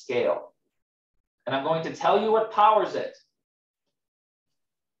this scale. And I'm going to tell you what powers it.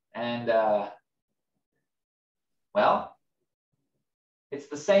 And, well, It's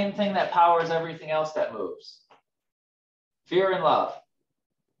the same thing that powers everything else that moves. Fear and love.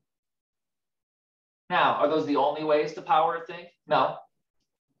 Now, are those the only ways to power a thing? No.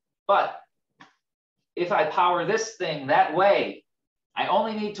 But if I power this thing that way, I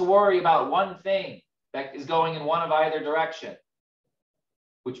only need to worry about one thing that is going in one of either direction,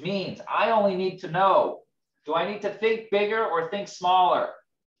 which means I only need to know, do I need to think bigger or think smaller?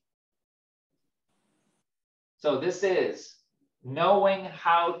 So this is knowing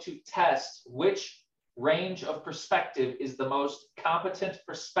how to test which range of perspective is the most competent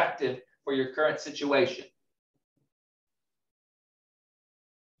perspective for your current situation.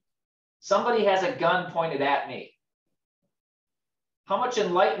 Somebody has a gun pointed at me. How much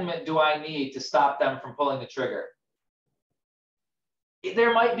enlightenment do I need to stop them from pulling the trigger?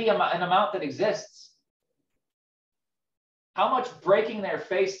 There might be an amount that exists. How much breaking their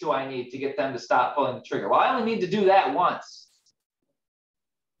face do I need to get them to stop pulling the trigger? Well, I only need to do that once.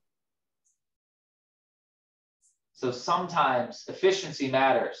 So sometimes efficiency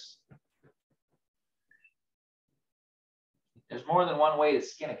matters. There's more than one way to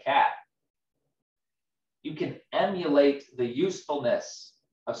skin a cat. You can emulate the usefulness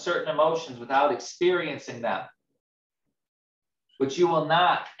of certain emotions without experiencing them. But you will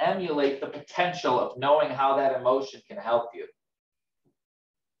not emulate the potential of knowing how that emotion can help you.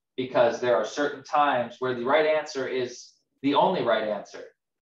 Because there are certain times where the right answer is the only right answer,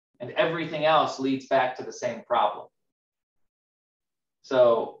 and everything else leads back to the same problem.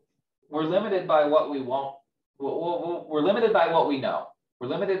 So we're limited by what we won't, we're limited by what we know. We're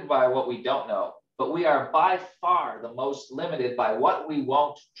limited by what we don't know, but we are by far the most limited by what we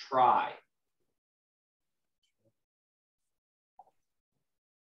won't try.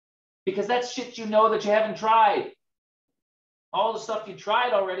 Because that's shit you know that you haven't tried. All the stuff you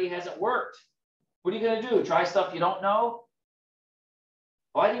tried already hasn't worked. What are you going to do? Try stuff you don't know?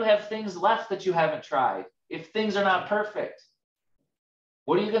 Why do you have things left that you haven't tried if things are not perfect?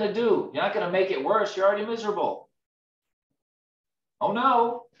 What are you going to do? You're not going to make it worse. You're already miserable. Oh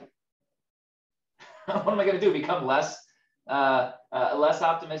no. What am I going to do? Become less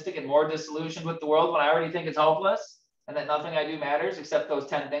optimistic and more disillusioned with the world when I already think it's hopeless and that nothing I do matters except those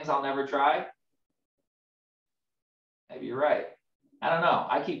 10 things I'll never try? Maybe you're right. I don't know.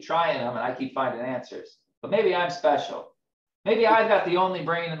 I keep trying them and I keep finding answers. But maybe I'm special. Maybe I've got the only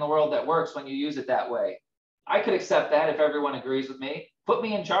brain in the world that works when you use it that way. I could accept that if everyone agrees with me. Put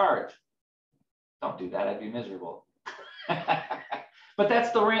me in charge. Don't do that. I'd be miserable. But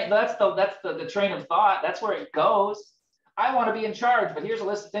that's the train of thought. That's where it goes. I want to be in charge, but here's a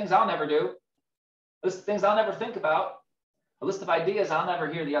list of things I'll never do. A list of things I'll never think about. A list of ideas I'll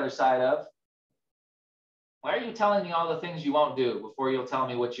never hear the other side of. Why are you telling me all the things you won't do before you'll tell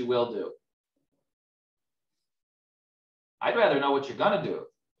me what you will do? I'd rather know what you're going to do.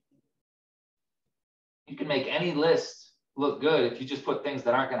 You can make any list look good if you just put things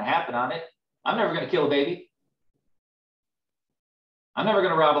that aren't going to happen on it. I'm never going to kill a baby. I'm never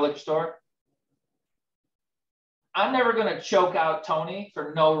going to rob a liquor store. I'm never going to choke out Tony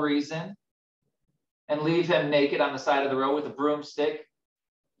for no reason and leave him naked on the side of the road with a broomstick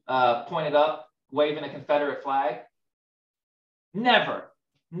pointed up, waving a Confederate flag. Never.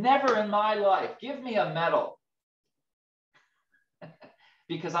 Never in my life. Give me a medal.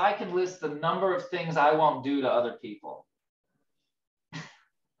 Because I can list the number of things I won't do to other people.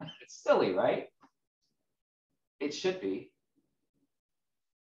 It's silly, right? It should be.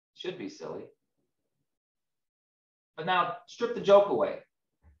 It should be silly. But now strip the joke away.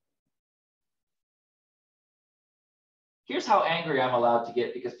 Here's how angry I'm allowed to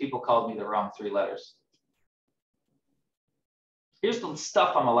get because people called me the wrong 3 letters. Here's the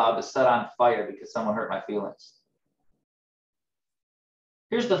stuff I'm allowed to set on fire because someone hurt my feelings.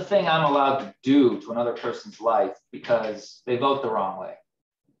 Here's the thing I'm allowed to do to another person's life because they vote the wrong way.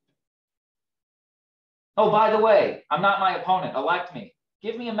 Oh, by the way, I'm not my opponent. Elect me.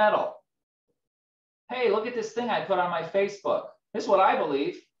 Give me a medal. Hey, look at this thing I put on my Facebook. This is what I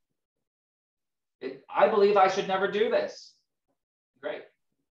believe. I believe I should never do this. Great.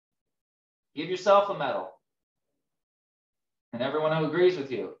 Give yourself a medal. And everyone who agrees with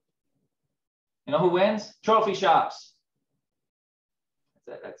you. You know who wins? Trophy shops.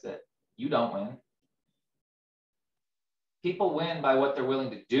 That's it. You don't win. People win by what they're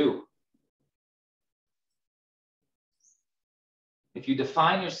willing to do. If you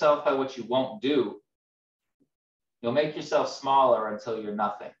define yourself by what you won't do, you'll make yourself smaller until you're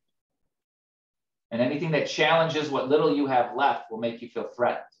nothing. And anything that challenges what little you have left will make you feel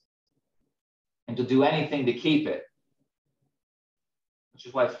threatened. And to do anything to keep it. Which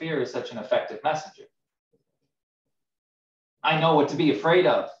is why fear is such an effective messenger. I know what to be afraid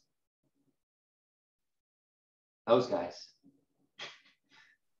of. Those guys.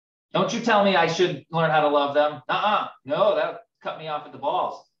 Don't you tell me I should learn how to love them. No, that cut me off at the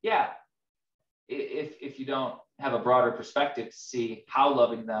balls. Yeah, if you don't have a broader perspective to see how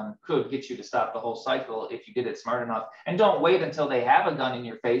loving them could get you to stop the whole cycle if you did it smart enough. And don't wait until they have a gun in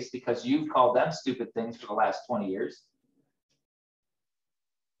your face because you've called them stupid things for the last 20 years.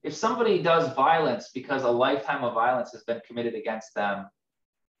 If somebody does violence because a lifetime of violence has been committed against them,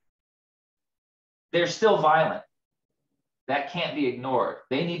 they're still violent. That can't be ignored.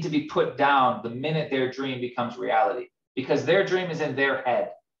 They need to be put down the minute their dream becomes reality, because their dream is in their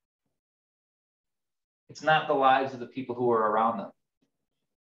head. It's not the lives of the people who are around them.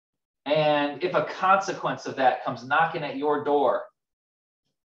 And if a consequence of that comes knocking at your door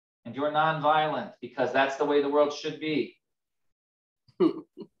and you're nonviolent because that's the way the world should be,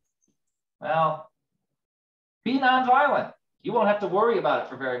 well, be nonviolent. You won't have to worry about it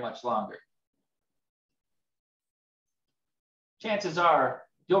for very much longer. Chances are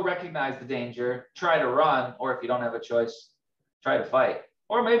you'll recognize the danger, try to run, or if you don't have a choice, try to fight.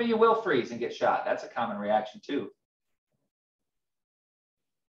 Or maybe you will freeze and get shot. That's a common reaction too.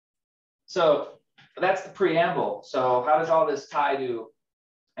 So that's the preamble. So how does all this tie to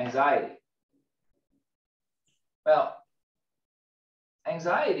anxiety? Well,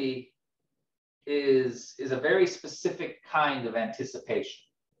 anxiety is a very specific kind of anticipation,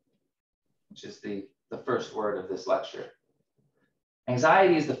 which is the first word of this lecture.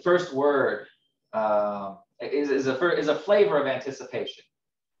 Anxiety is the first word, is a flavor of anticipation.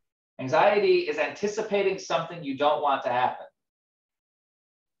 Anxiety is anticipating something you don't want to happen.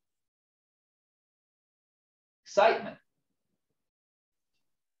 Excitement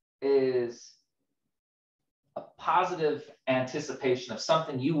is a positive anticipation of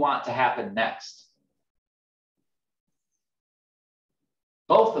something you want to happen next.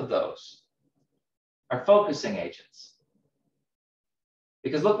 Both of those are focusing agents.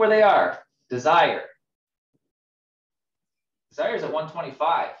 Because look where they are. Desire. Desire is at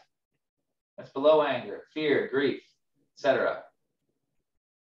 125. That's below anger, fear, grief, etc.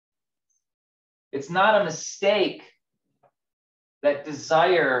 It's not a mistake that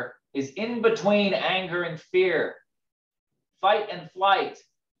desire is in between anger and fear. Fight and flight.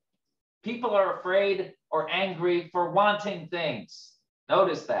 People are afraid or angry for wanting things.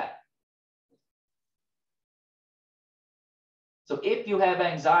 Notice that. So if you have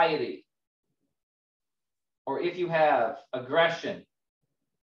anxiety, or if you have aggression,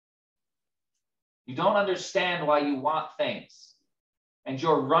 you don't understand why you want things, and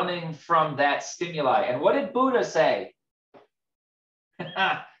you're running from that stimuli. And what did Buddha say?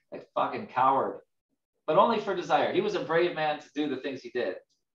 That fucking coward. But only for desire. He was a brave man to do the things he did,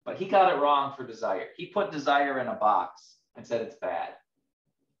 but he got it wrong for desire. He put desire in a box and said it's bad.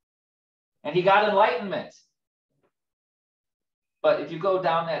 And he got enlightenment. But if you go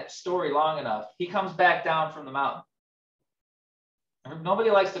down that story long enough, he comes back down from the mountain. Nobody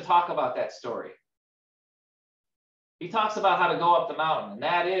likes to talk about that story. He talks about how to go up the mountain, and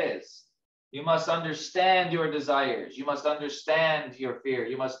that is, you must understand your desires. You must understand your fear.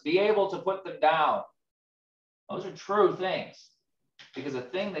 You must be able to put them down. Those are true things, because a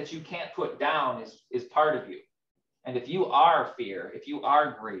thing that you can't put down is part of you. And if you are fear, if you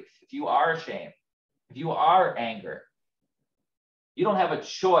are grief, if you are shame, if you are anger, you don't have a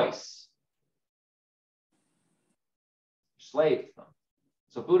choice. You're slave to them.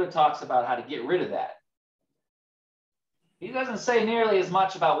 So Buddha talks about how to get rid of that. He doesn't say nearly as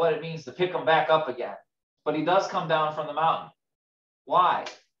much about what it means to pick them back up again, but he does come down from the mountain. Why?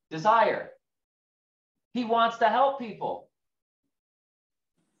 Desire. He wants to help people.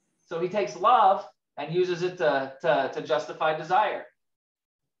 So he takes love and uses it to justify desire.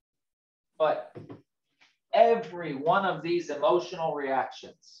 But every one of these emotional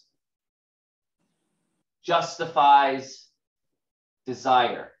reactions justifies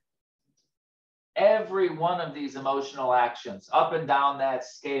desire. Every one of these emotional actions up and down that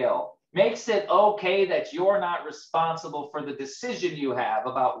scale makes it okay that you're not responsible for the decision you have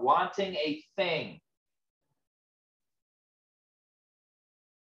about wanting a thing.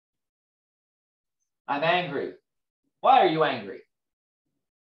 I'm angry. Why are you angry?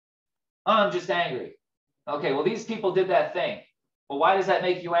 Oh, I'm just angry. Okay, well, these people did that thing. Well, why does that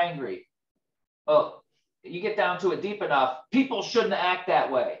make you angry? Well, you get down to it deep enough, people shouldn't act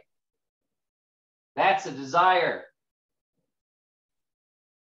that way. That's a desire.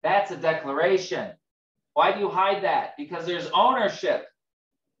 That's a declaration. Why do you hide that? Because there's ownership.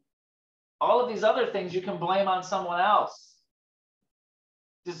 All of these other things you can blame on someone else.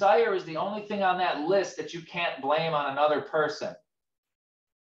 Desire is the only thing on that list that you can't blame on another person.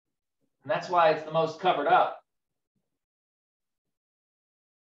 And that's why it's the most covered up.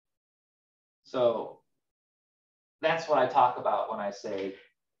 So that's what I talk about when I say,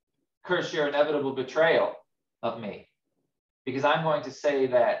 curse your inevitable betrayal of me. Because I'm going to say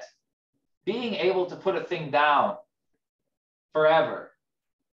that being able to put a thing down forever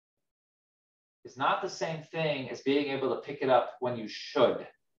is not the same thing as being able to pick it up when you should.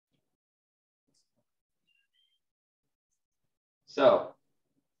 So,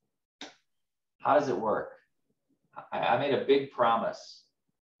 how does it work? I made a big promise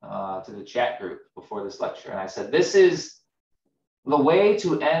to the chat group before this lecture, and I said, this is the way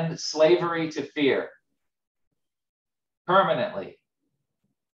to end slavery to fear permanently.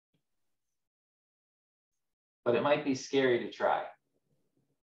 But it might be scary to try.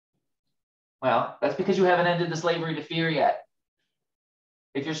 Well, that's because you haven't ended the slavery to fear yet.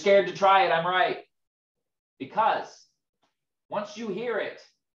 If you're scared to try it, I'm right. Because once you hear it,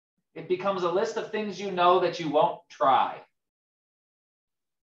 it becomes a list of things you know that you won't try,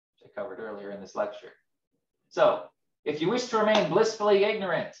 which I covered earlier in this lecture. So, if you wish to remain blissfully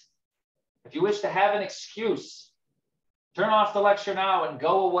ignorant, if you wish to have an excuse, turn off the lecture now and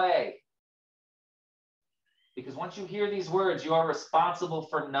go away. Because once you hear these words, you are responsible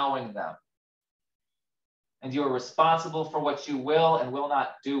for knowing them. And you are responsible for what you will and will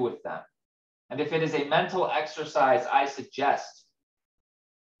not do with them. And if it is a mental exercise I suggest,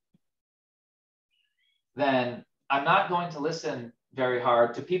 then I'm not going to listen very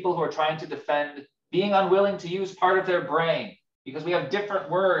hard to people who are trying to defend being unwilling to use part of their brain, because we have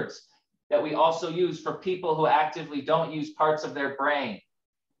different words that we also use for people who actively don't use parts of their brain.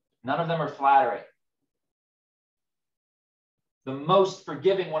 None of them are flattering. The most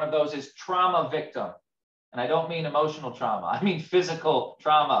forgiving one of those is trauma victim. And I don't mean emotional trauma. I mean physical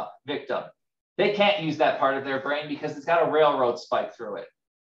trauma victim. They can't use that part of their brain because it's got a railroad spike through it.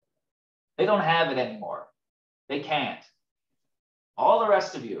 They don't have it anymore. They can't. All the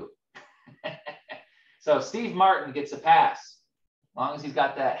rest of you. So Steve Martin gets a pass, as long as he's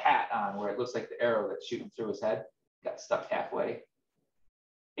got that hat on where it looks like the arrow that's shooting through his head. Got stuck halfway.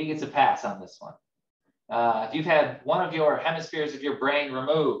 He gets a pass on this one. If you've had one of your hemispheres of your brain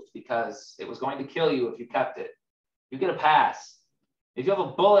removed because it was going to kill you if you kept it, you get a pass. If you have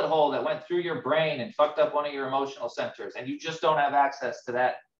a bullet hole that went through your brain and fucked up one of your emotional centers and you just don't have access to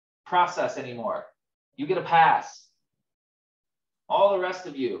that process anymore, you get a pass. All the rest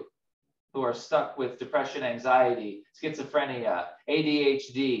of you who are stuck with depression, anxiety, schizophrenia,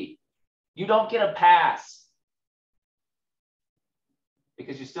 ADHD, you don't get a pass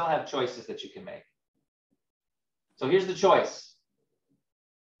because you still have choices that you can make. So here's the choice.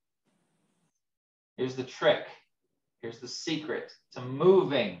 Here's the trick. Here's the secret to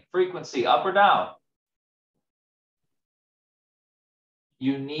moving frequency up or down.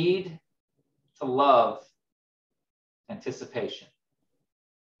 You need to love anticipation.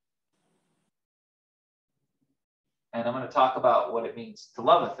 And I'm going to talk about what it means to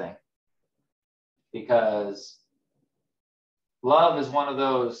love a thing, because love is one of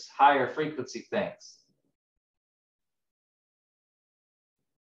those higher frequency things.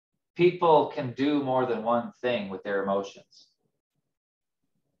 People can do more than one thing with their emotions.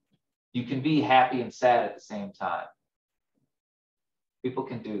 You can be happy and sad at the same time. People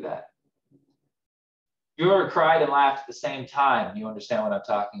can do that. You ever cried and laughed at the same time, you understand what I'm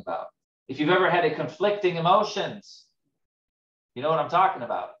talking about. If you've ever had a conflicting emotions, you know what I'm talking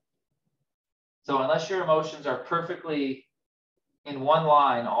about. So unless your emotions are perfectly in one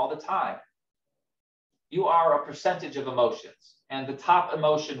line all the time, you are a percentage of emotions, and the top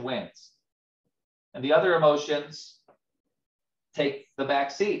emotion wins. And the other emotions take the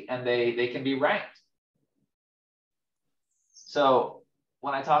back seat, and they can be ranked. So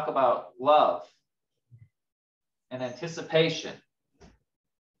when I talk about love and anticipation,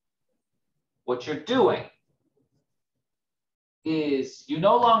 what you're doing is you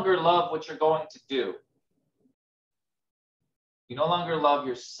no longer love what you're going to do. You no longer love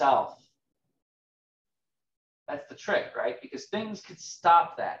yourself. That's the trick, right? Because things can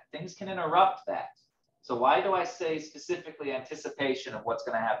stop that. Things can interrupt that. So why do I say specifically anticipation of what's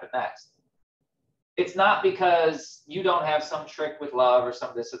going to happen next? It's not because you don't have some trick with love or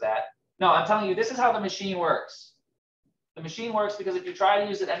some this or that. No, I'm telling you, this is how the machine works. The machine works because if you try to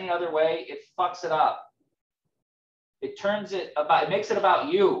use it any other way, it fucks it up. It turns it about, it makes it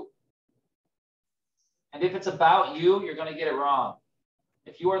about you. And if it's about you, you're going to get it wrong.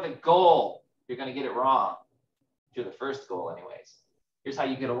 If you are the goal, you're going to get it wrong. If you're the first goal anyways. Here's how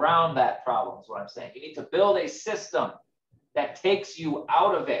you get around that problem is what I'm saying. You need to build a system that takes you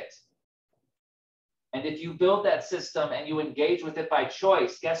out of it. And if you build that system and you engage with it by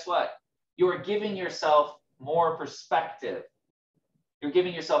choice, guess what? You are giving yourself more perspective. You're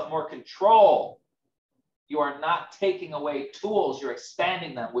giving yourself more control. You are not taking away tools, you're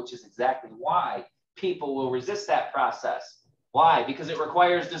expanding them, which is exactly why people will resist that process. Why? Because it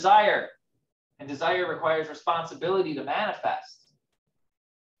requires desire, and desire requires responsibility to manifest.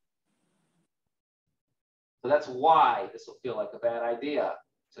 So that's why this will feel like a bad idea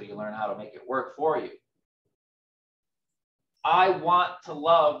until you learn how to make it work for you. I want to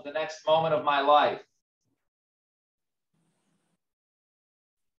love the next moment of my life.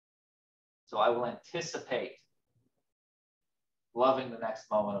 So I will anticipate loving the next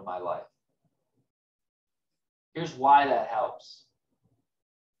moment of my life. Here's why that helps.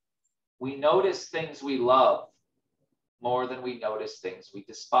 We notice things we love more than we notice things we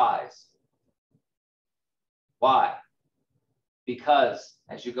despise. Why? Because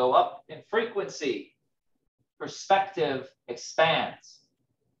as you go up in frequency, perspective expands.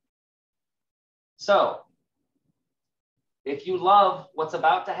 So, if you love what's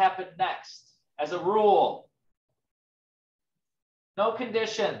about to happen next, as a rule, no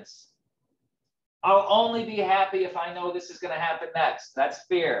conditions. I'll only be happy if I know this is going to happen next. That's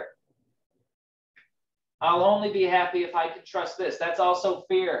fear. I'll only be happy if I can trust this. That's also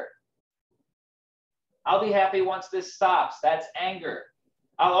fear. I'll be happy once this stops. That's anger.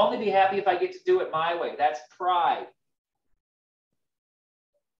 I'll only be happy if I get to do it my way. That's pride.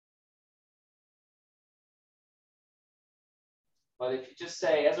 But if you just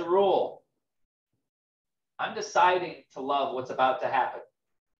say, as a rule, I'm deciding to love what's about to happen.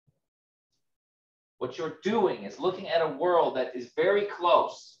 What you're doing is looking at a world that is very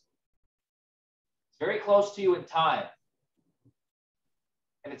close. It's very close to you in time.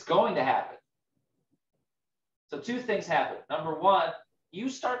 And it's going to happen. So two things happen. Number one, you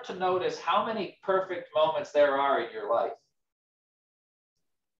start to notice how many perfect moments there are in your life.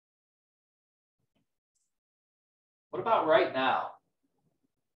 What about right now?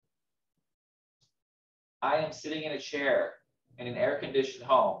 I am sitting in a chair in an air-conditioned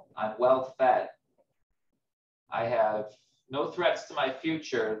home. I'm well fed. I have no threats to my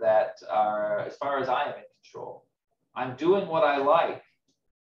future that are, as far as I am in control. I'm doing what I like.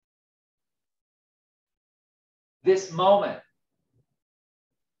 This moment,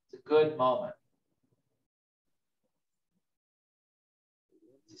 it's a good moment.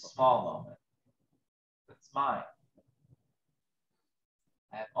 It's a small moment, but it's mine.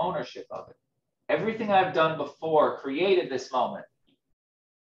 I have ownership of it. Everything I've done before created this moment.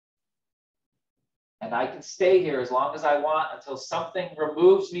 And I can stay here as long as I want until something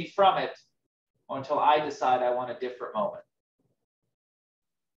removes me from it or until I decide I want a different moment.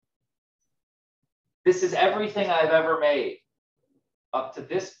 This is everything I've ever made up to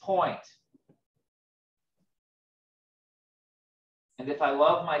this point. And if I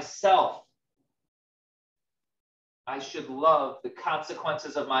love myself, I should love the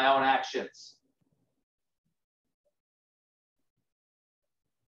consequences of my own actions.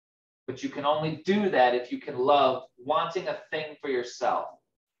 But you can only do that if you can love wanting a thing for yourself.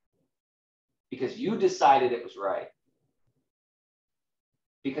 Because you decided it was right.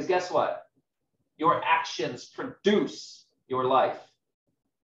 Because guess what? Your actions produce your life.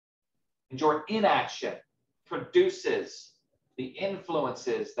 And your inaction produces the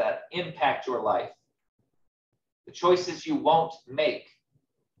influences that impact your life. The choices you won't make,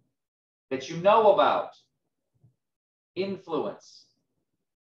 that you know about, influence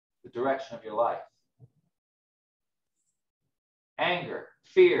the direction of your life. Anger,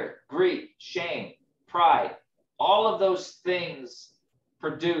 fear, greed, shame, pride, all of those things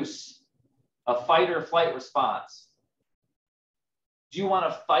produce a fight or flight response. Do you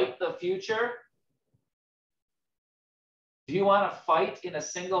want to fight the future? Do you want to fight in a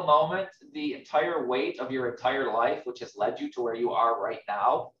single moment the entire weight of your entire life, which has led you to where you are right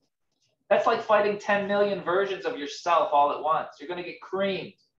now? That's like fighting 10 million versions of yourself all at once. You're going to get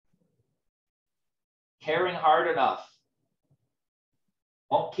creamed. Caring hard enough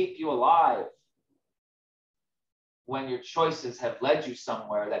won't keep you alive when your choices have led you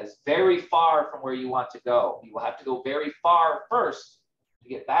somewhere that is very far from where you want to go. You will have to go very far first to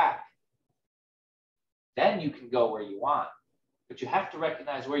get back. Then you can go where you want. But you have to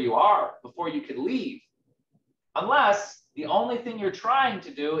recognize where you are before you can leave. Unless the only thing you're trying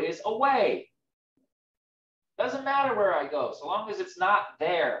to do is away. Doesn't matter where I go, so long as it's not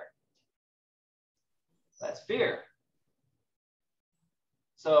there. That's fear.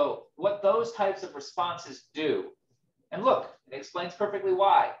 So what those types of responses do, and look, it explains perfectly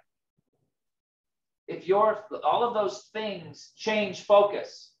why. if all of those things change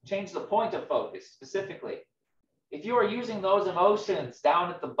focus, change the point of focus specifically, if you are using those emotions down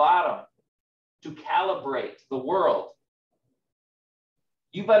at the bottom to calibrate the world,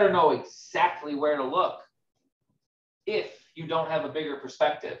 you better know exactly where to look if you don't have a bigger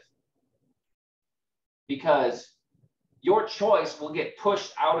perspective. Because your choice will get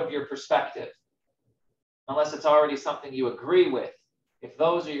pushed out of your perspective unless it's already something you agree with, if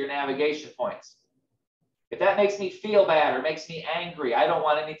those are your navigation points. If that makes me feel bad or makes me angry, I don't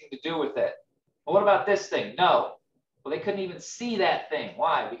want anything to do with it. Well, what about this thing? No. Well, they couldn't even see that thing.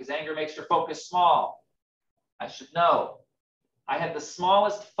 Why? Because anger makes your focus small. I should know. I had the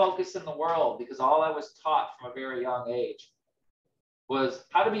smallest focus in the world because all I was taught from a very young age was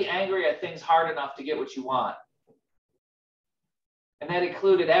how to be angry at things hard enough to get what you want. And that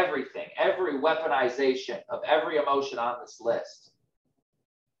included everything, every weaponization of every emotion on this list.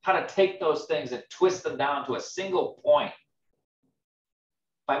 How to take those things and twist them down to a single point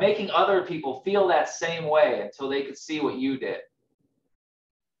by making other people feel that same way until they could see what you did.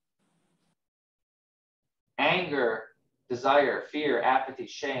 Anger, desire, fear, apathy,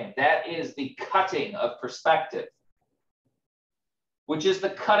 shame, that is the cutting of perspective, which is the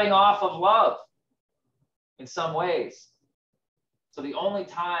cutting off of love in some ways. So the only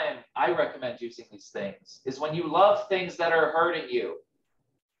time I recommend using these things is when you love things that are hurting you.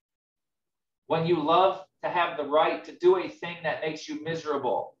 When you love to have the right to do a thing that makes you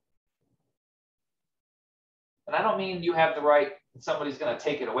miserable. And I don't mean you have the right and somebody's going to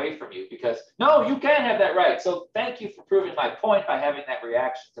take it away from you, because no, you can have that right. So thank you for proving my point by having that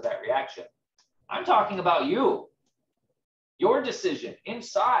reaction to that reaction. I'm talking about you, your decision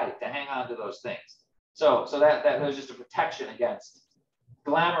inside to hang on to those things. So that was just a protection against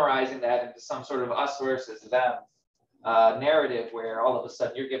glamorizing that into some sort of us versus them narrative where all of a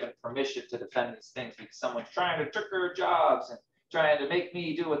sudden you're given permission to defend these things because someone's trying to trigger jobs and trying to make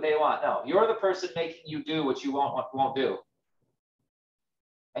me do what they want. No, you're the person making you do what you won't do.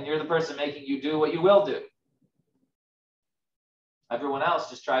 And you're the person making you do what you will do. Everyone else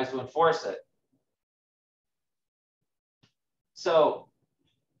just tries to enforce it. So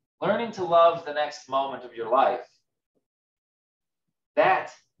learning to love the next moment of your life,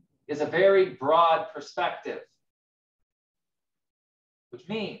 that is a very broad perspective, which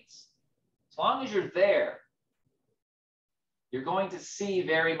means as long as you're there, you're going to see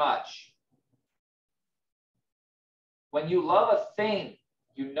very much. When you love a thing,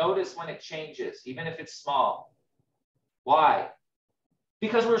 you notice when it changes, even if it's small. Why?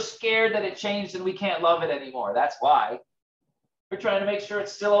 Because we're scared that it changed and we can't love it anymore. That's why. We're trying to make sure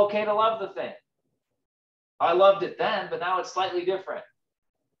it's still okay to love the thing. I loved it then, but now it's slightly different.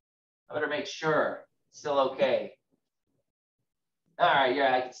 I better make sure it's still okay. All right,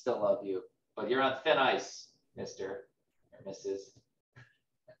 yeah, I can still love you, but you're on thin ice, Mr. or Mrs.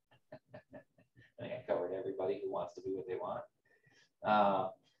 I think I covered everybody who wants to be what they want.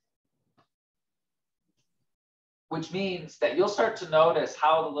 Which means that you'll start to notice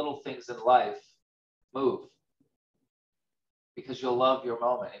how the little things in life move, because you'll love your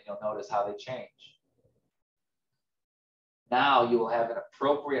moment and you'll notice how they change. Now you will have an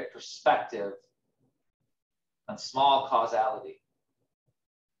appropriate perspective on small causality.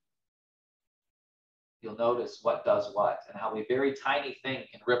 You'll notice what does what and how a very tiny thing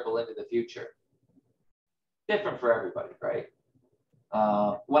can ripple into the future. Different for everybody, right?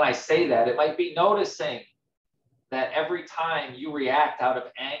 When I say that, it might be noticing that every time you react out of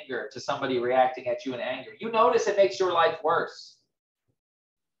anger to somebody reacting at you in anger, you notice it makes your life worse.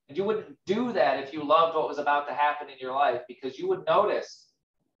 And you wouldn't do that if you loved what was about to happen in your life, because you would notice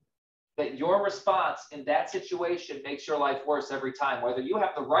that your response in that situation makes your life worse every time, whether you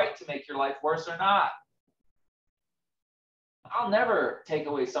have the right to make your life worse or not. I'll never take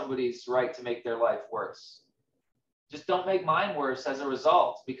away somebody's right to make their life worse. Just don't make mine worse as a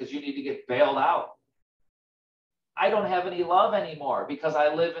result because you need to get bailed out. I don't have any love anymore because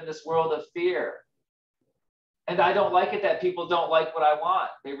I live in this world of fear. And I don't like it that people don't like what I want.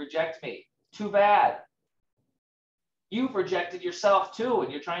 They reject me. Too bad. You've rejected yourself too,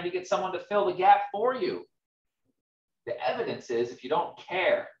 and you're trying to get someone to fill the gap for you. The evidence is if you don't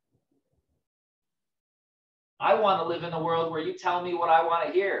care, I want to live in a world where you tell me what I want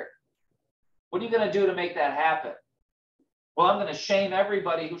to hear. What are you going to do to make that happen? Well, I'm going to shame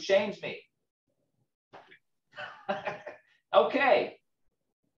everybody who shames me. Okay.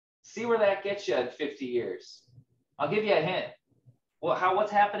 See where that gets you in 50 years. I'll give you a hint. Well,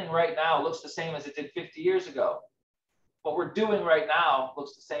 what's happening right now looks the same as it did 50 years ago. What we're doing right now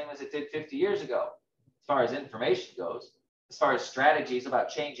looks the same as it did 50 years ago, as far as information goes. As far as strategies about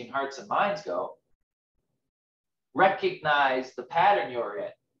changing hearts and minds go, recognize the pattern you're in.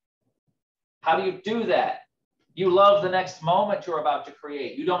 How do you do that? You love the next moment you're about to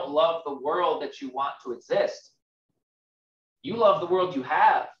create. You don't love the world that you want to exist. You love the world you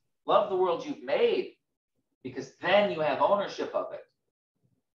have. Love the world you've made, because then you have ownership of it.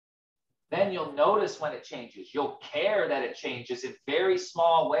 Then you'll notice when it changes. You'll care that it changes in very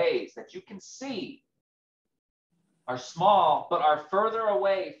small ways that you can see are small, but are further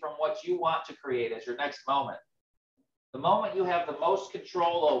away from what you want to create as your next moment. The moment you have the most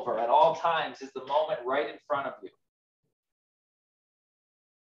control over at all times is the moment right in front of you.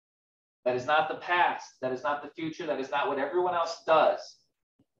 That is not the past. That is not the future. That is not what everyone else does.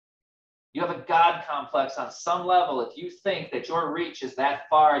 You have a God complex on some level if you think that your reach is that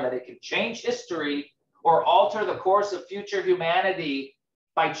far that it can change history or alter the course of future humanity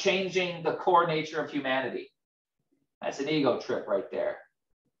by changing the core nature of humanity. That's an ego trip right there.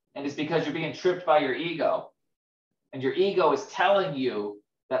 And it's because you're being tripped by your ego. And your ego is telling you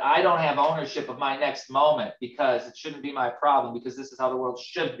that I don't have ownership of my next moment because it shouldn't be my problem, because this is how the world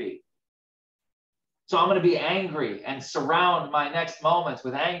should be. So I'm going to be angry and surround my next moments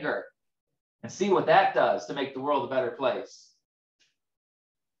with anger and see what that does to make the world a better place.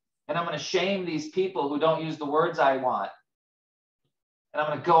 And I'm going to shame these people who don't use the words I want. And I'm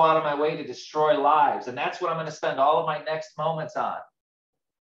going to go out of my way to destroy lives. And that's what I'm going to spend all of my next moments on.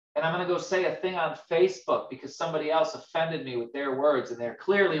 And I'm going to go say a thing on Facebook because somebody else offended me with their words and they're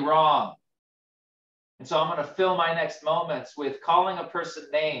clearly wrong. And so I'm going to fill my next moments with calling a person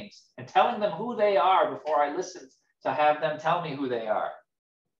names and telling them who they are before I listen to have them tell me who they are.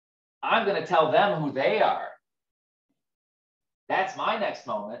 I'm going to tell them who they are. That's my next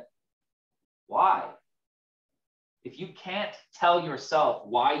moment. Why? If you can't tell yourself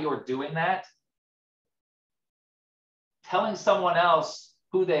why you're doing that, telling someone else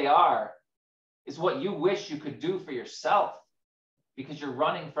who they are is what you wish you could do for yourself, because you're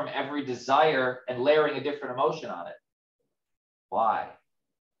running from every desire and layering a different emotion on it. Why?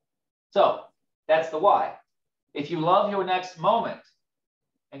 So that's the why. If you love your next moment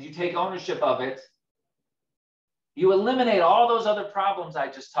and you take ownership of it, you eliminate all those other problems I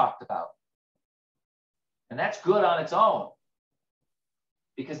just talked about. And that's good on its own.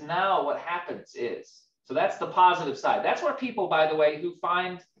 Because now what happens is, so that's the positive side. That's where people, by the way, who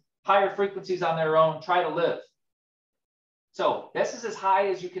find higher frequencies on their own try to live. So this is as high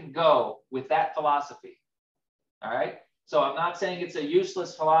as you can go with that philosophy. All right. So I'm not saying it's a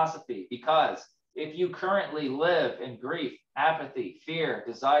useless philosophy, because if you currently live in grief, apathy, fear,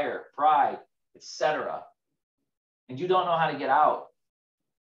 desire, pride, etc., and you don't know how to get out,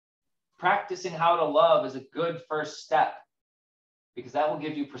 practicing how to love is a good first step, because that will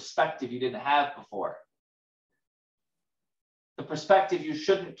give you perspective you didn't have before. The perspective you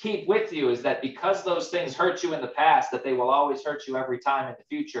shouldn't keep with you is that because those things hurt you in the past, that they will always hurt you every time in the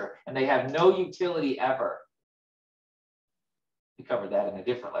future, and they have no utility ever. We covered that in a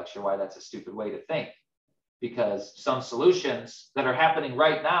different lecture, why that's a stupid way to think. Because some solutions that are happening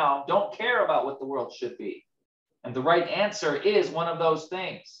right now don't care about what the world should be. And the right answer is one of those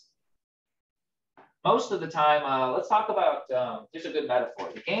things. Most of the time, let's talk about, here's a good metaphor,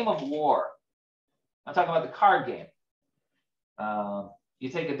 the game of war. I'm talking about the card game. You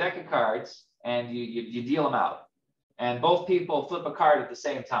take a deck of cards and you deal them out. And both people flip a card at the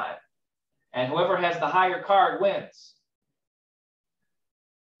same time. And whoever has the higher card wins.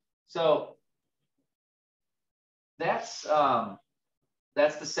 So that's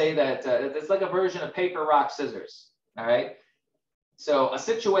to say that it's like a version of paper, rock, scissors. All right. So a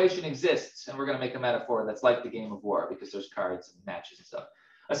situation exists, and we're going to make a metaphor that's like the game of war, because there's cards and matches and stuff.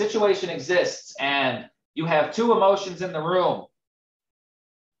 A situation exists, and you have two emotions in the room.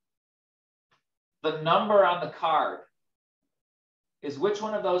 The number on the card is which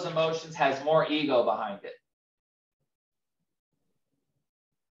one of those emotions has more ego behind it.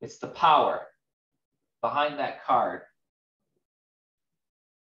 It's the power behind that card.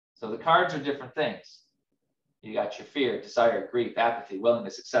 So the cards are different things. You got your fear, desire, grief, apathy,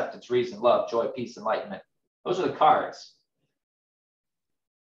 willingness, acceptance, reason, love, joy, peace, enlightenment. Those are the cards.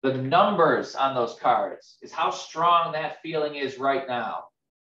 The numbers on those cards is how strong that feeling is right now.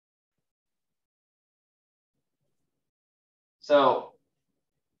 So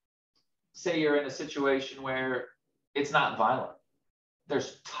say you're in a situation where it's not violent.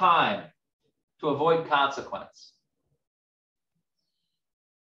 There's time to avoid consequence.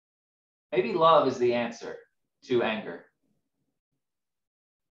 Maybe love is the answer to anger.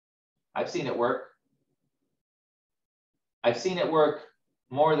 I've seen it work. I've seen it work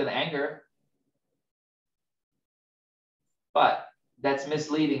more than anger. But that's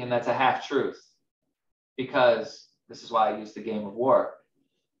misleading, and that's a half truth. because this is why I use the game of war.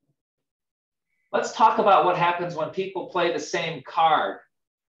 Let's talk about what happens when people play the same card.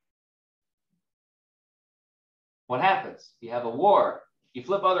 What happens? You have a war. You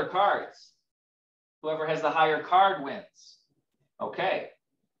flip other cards. Whoever has the higher card wins. Okay,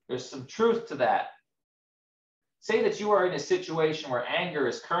 there's some truth to that. Say that you are in a situation where anger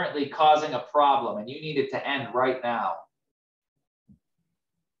is currently causing a problem and you need it to end right now.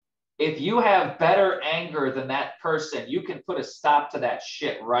 If you have better anger than that person, you can put a stop to that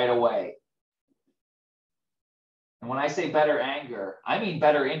shit right away. And when I say better anger, I mean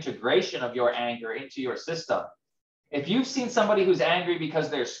better integration of your anger into your system. If you've seen somebody who's angry because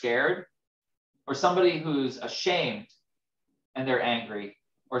they're scared, or somebody who's ashamed and they're angry,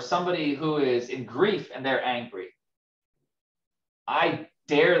 or somebody who is in grief and they're angry, I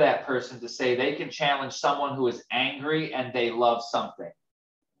dare that person to say they can challenge someone who is angry and they love something.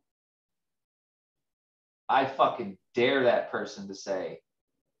 I fucking dare that person to say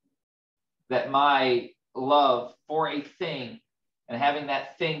that my love for a thing and having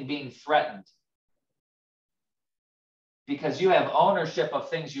that thing being threatened, because you have ownership of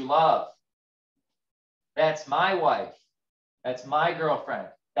things you love. That's my wife. That's my girlfriend.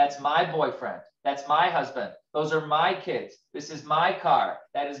 That's my boyfriend. That's my husband. Those are my kids. This is my car.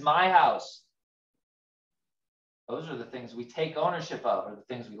 That is my house. Those are the things we take ownership of, or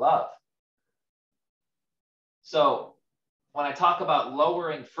the things we love. So when I talk about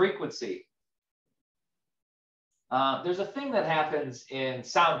lowering frequency, there's a thing that happens in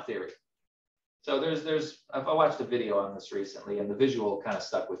sound theory. So I watched a video on this recently, and the visual kind of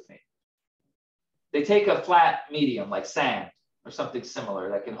stuck with me. They take a flat medium like sand or something similar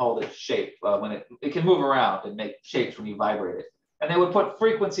that can hold its shape when it can move around and make shapes when you vibrate it. And they would put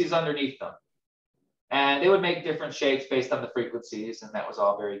frequencies underneath them. And they would make different shapes based on the frequencies, and that was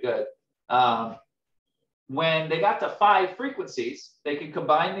all very good. When they got to 5 frequencies, they could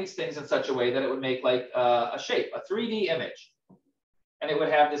combine these things in such a way that it would make like a shape, a 3D image. And it would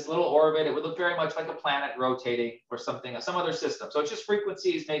have this little orbit. It would look very much like a planet rotating or something, some other system. So it's just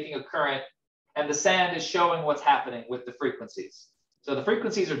frequencies making a current, and the sand is showing what's happening with the frequencies. So the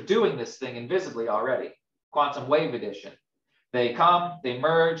frequencies are doing this thing invisibly already. Quantum wave addition. They come, they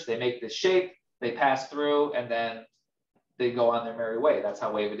merge, they make this shape, they pass through, and then they go on their merry way. That's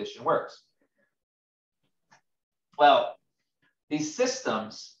how wave addition works. Well, these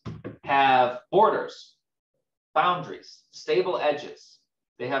systems have borders, boundaries, stable edges.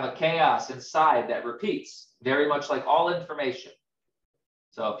 They have a chaos inside that repeats, very much like all information.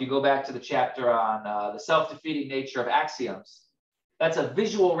 So if you go back to the chapter on the self-defeating nature of axioms, that's a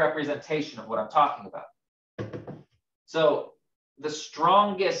visual representation of what I'm talking about. So the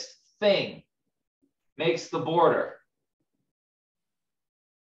strongest thing makes the border.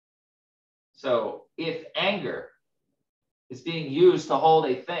 So if anger is being used to hold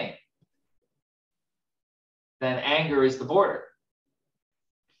a thing, then anger is the border.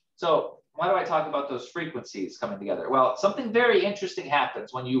 So why do I talk about those frequencies coming together? Well, something very interesting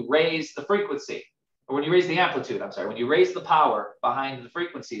happens when you raise the frequency, or when you raise the amplitude, I'm sorry, when you raise the power behind the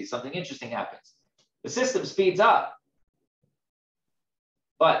frequencies, something interesting happens. The system speeds up.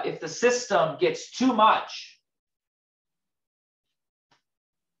 But if the system gets too much,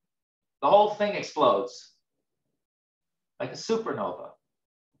 the whole thing explodes like a supernova,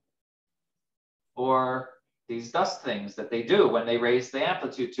 or these dust things that they do when they raise the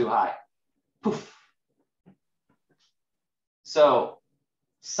amplitude too high. Poof. So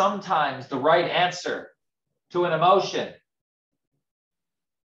sometimes the right answer to an emotion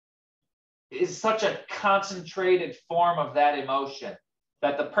is such a concentrated form of that emotion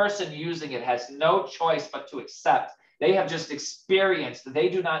that the person using it has no choice but to accept. They have just experienced, they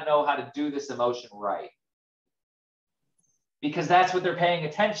do not know how to do this emotion right, because that's what they're paying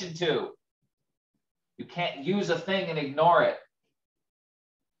attention to. You can't use a thing and ignore it,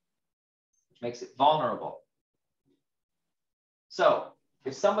 which makes it vulnerable. So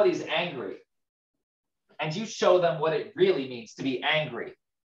if somebody's angry and you show them what it really means to be angry,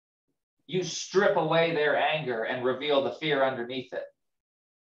 you strip away their anger and reveal the fear underneath it.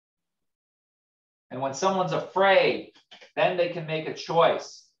 And when someone's afraid, then they can make a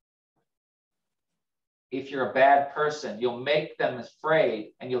choice. If you're a bad person, you'll make them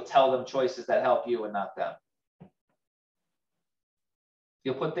afraid and you'll tell them choices that help you and not them.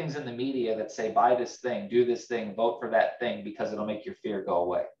 You'll put things in the media that say, buy this thing, do this thing, vote for that thing because it'll make your fear go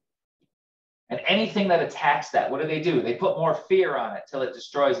away. And anything that attacks that, what do? They put more fear on it till it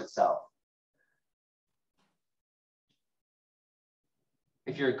destroys itself.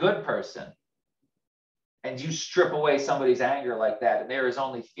 If you're a good person and you strip away somebody's anger like that and there is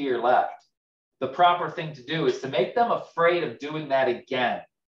only fear left, the proper thing to do is to make them afraid of doing that again,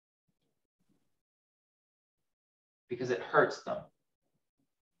 because it hurts them.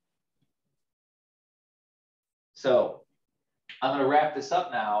 So I'm going to wrap this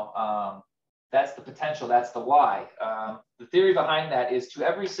up now. That's the potential. That's the why. The theory behind that is, to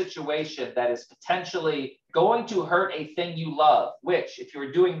every situation that is potentially going to hurt a thing you love, which, if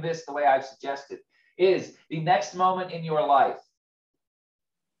you're doing this the way I've suggested, is the next moment in your life.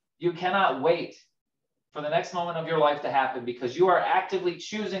 You cannot wait for the next moment of your life to happen, because you are actively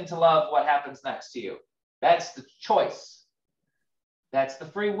choosing to love what happens next to you. That's the choice. That's the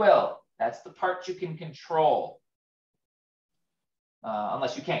free will. That's the part you can control.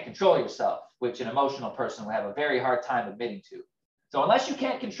 Unless you can't control yourself, which an emotional person will have a very hard time admitting to. So unless you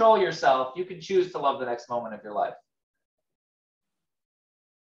can't control yourself, you can choose to love the next moment of your life.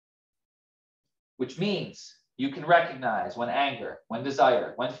 Which means you can recognize when anger, when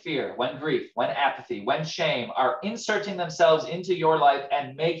desire, when fear, when grief, when apathy, when shame are inserting themselves into your life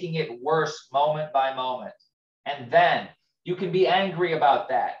and making it worse moment by moment. And then you can be angry about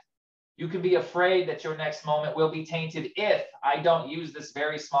that. You can be afraid that your next moment will be tainted if I don't use this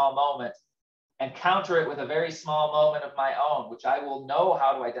very small moment and counter it with a very small moment of my own, which I will know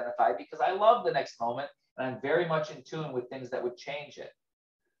how to identify because I love the next moment and I'm very much in tune with things that would change it.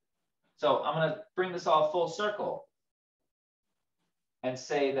 So I'm going to bring this all full circle and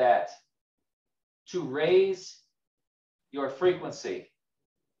say that to raise your frequency,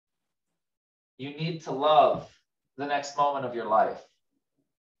 you need to love the next moment of your life.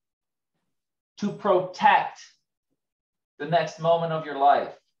 To protect the next moment of your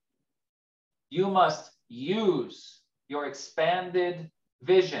life, you must use your expanded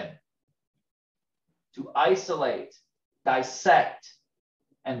vision to isolate, dissect,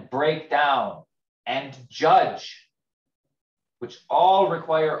 and break down and judge, which all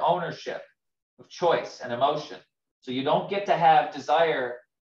require ownership of choice and emotion. So you don't get to have desire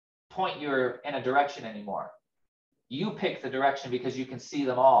point you in a direction anymore. You pick the direction because you can see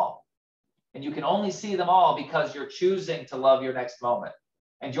them all. And you can only see them all because you're choosing to love your next moment.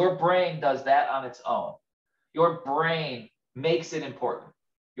 And your brain does that on its own. Your brain makes it important.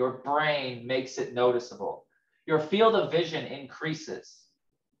 Your brain makes it noticeable. Your field of vision increases.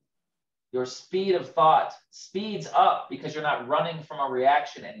 Your speed of thought speeds up because you're not running from a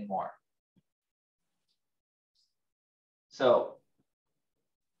reaction anymore. So,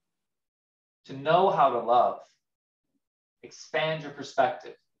 to know how to love, expand your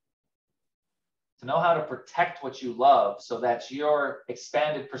perspective. To know how to protect what you love so that your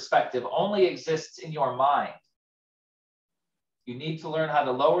expanded perspective only exists in your mind. You need to learn how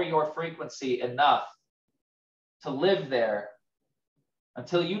to lower your frequency enough to live there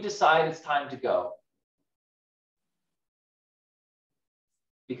until you decide it's time to go.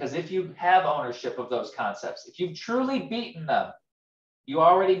 Because if you have ownership of those concepts, if you've truly beaten them, you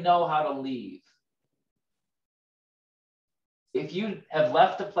already know how to leave. If you have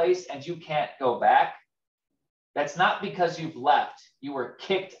left a place and you can't go back, that's not because you've left. You were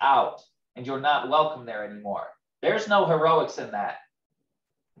kicked out and you're not welcome there anymore. There's no heroics in that.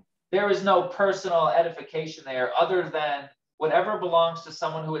 There is no personal edification there other than whatever belongs to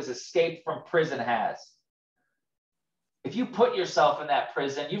someone who has escaped from prison has. If you put yourself in that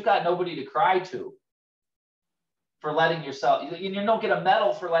prison, you've got nobody to cry to for letting yourself, you don't get a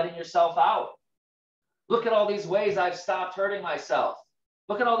medal for letting yourself out. Look at all these ways I've stopped hurting myself.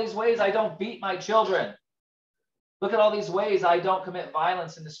 Look at all these ways I don't beat my children. Look at all these ways I don't commit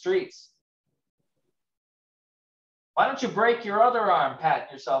violence in the streets. Why don't you break your other arm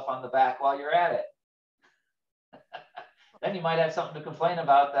patting yourself on the back while you're at it? Then you might have something to complain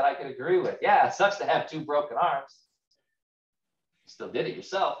about that I could agree with. Yeah, it sucks to have 2 broken arms. You still did it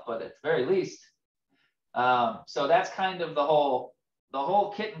yourself, but at the very least. So that's kind of the whole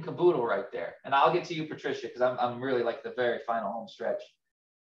kit and caboodle right there. And I'll get to you, Patricia, because I'm really like the very final home stretch.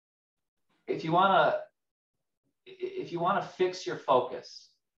 If you want to fix your focus,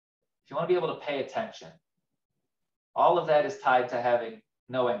 if you want to be able to pay attention, all of that is tied to having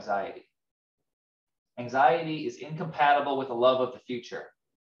no anxiety. Anxiety is incompatible with a love of the future.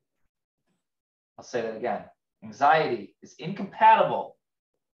 I'll say that again. Anxiety is incompatible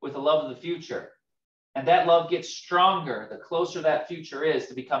with a love of the future. And that love gets stronger the closer that future is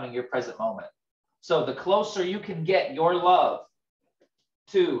to becoming your present moment. So the closer you can get your love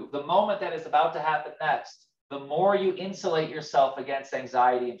to the moment that is about to happen next, the more you insulate yourself against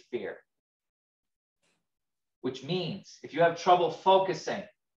anxiety and fear. Which means if you have trouble focusing,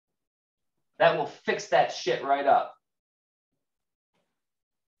 that will fix that shit right up.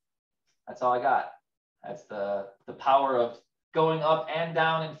 That's all I got. That's the power of going up and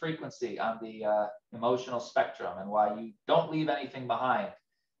down in frequency on the emotional spectrum, and why you don't leave anything behind,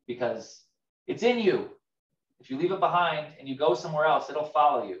 because it's in you. If you leave it behind and you go somewhere else, it'll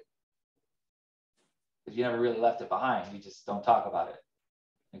follow you. Because you never really left it behind. You just don't talk about it.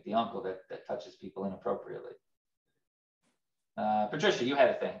 Like the uncle that touches people inappropriately. Patricia, you had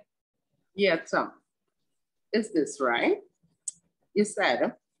a thing. Yeah, Tom. Is this right? You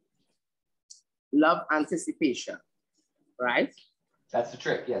said love anticipation, right? That's the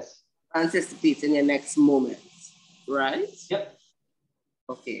trick, yes. Anticipating your next moment, right? Yep.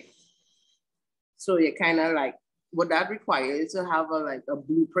 Okay. So you're kind of like, would that require you to have a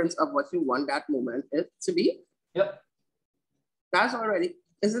blueprint of what you want that moment to be? Yep. That's already,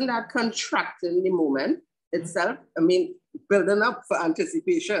 isn't that contracting the moment itself? I mean, building up for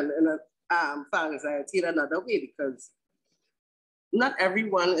anticipation and for anxiety in another way, because not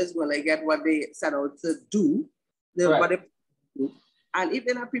everyone is going to get what they set out to do. And if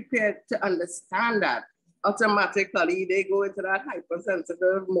they're not prepared to understand that, automatically they go into that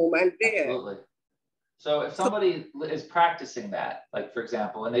hypersensitive moment there. Absolutely. So if somebody is practicing that, like for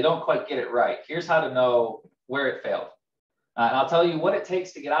example, and they don't quite get it right, here's how to know where it failed. And I'll tell you what it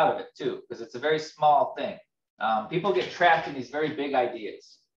takes to get out of it too, because it's a very small thing. People get trapped in these very big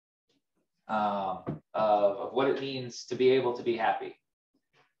ideas of what it means to be able to be happy.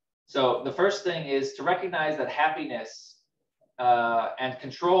 So the first thing is to recognize that happiness and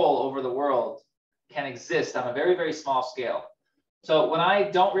control over the world can exist on a very, very small scale. So when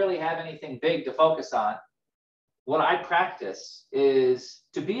I don't really have anything big to focus on, what I practice is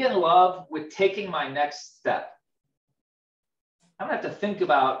to be in love with taking my next step. I don't have to think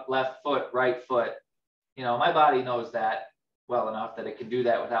about left foot, right foot. You know, my body knows that well enough that it can do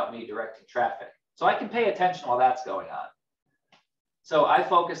that without me directing traffic. So I can pay attention while that's going on. So I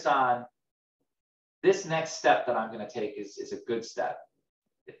focus on this next step that I'm going to take is a good step.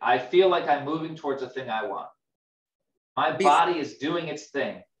 I feel like I'm moving towards a thing I want. My body is doing its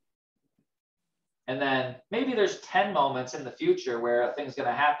thing. And then maybe there's 10 moments in the future where a thing's going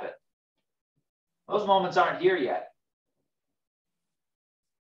to happen. Those moments aren't here yet.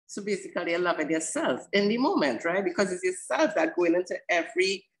 So basically, you're loving yourself in the moment, right? Because it's yourself that going into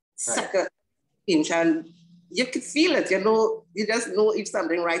every second inch, and you can feel it. You know, you just know if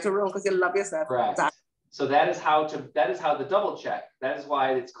something right or wrong because you love yourself. Right. So that is how the double check. That is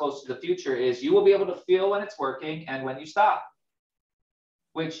why it's close to the future. Is you will be able to feel when it's working and when you stop.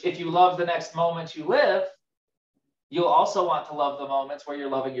 Which, if you love the next moment you live, you'll also want to love the moments where you're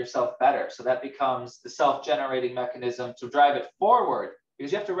loving yourself better. So that becomes the self-generating mechanism to drive it forward.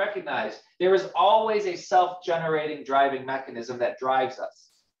 Because you have to recognize there is always a self-generating driving mechanism that drives us.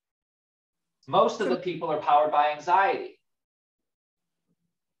 Most of the people are powered by anxiety.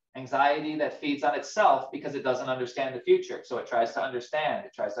 Anxiety that feeds on itself because it doesn't understand the future. So it tries to understand.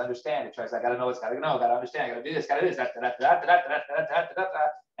 It tries to understand. It tries, I gotta know what's gotta know, gotta understand, gotta do this, gotta do this,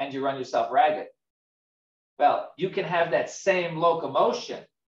 and you run yourself ragged. Well, you can have that same locomotion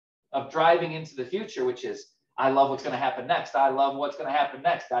of driving into the future, which is, I love what's going to happen next. I love what's going to happen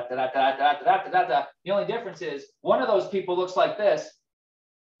next. The only difference is one of those people looks like this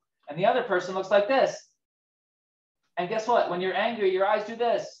and the other person looks like this. And guess what? When you're angry, your eyes do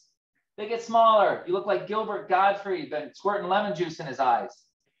this. They get smaller. You look like Gilbert Gottfried, been squirting lemon juice in his eyes.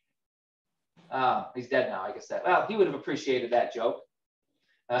 He's dead now, I guess that. Well, he would have appreciated that joke.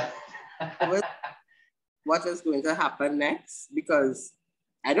 What is going to happen next? Because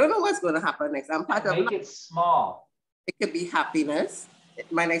I don't know what's going to happen next. I'm part of Make it small. It could be happiness.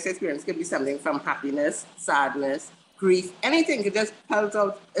 My next experience could be something from happiness, sadness, grief, anything could just pelt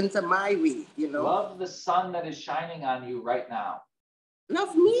out into my way, you know. Love the sun that is shining on you right now.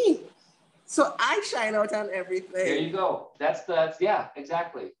 Love me. So I shine out on everything. There you go. That's yeah,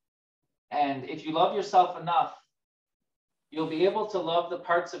 exactly. And if you love yourself enough, you'll be able to love the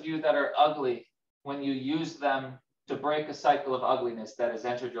parts of you that are ugly when you use them to break a cycle of ugliness that has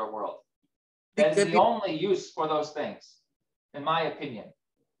entered your world. That's the only use for those things, in my opinion.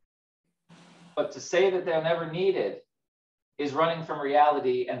 But to say that they're never needed is running from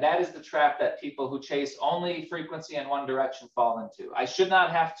reality, and that is the trap that people who chase only frequency in one direction fall into. I should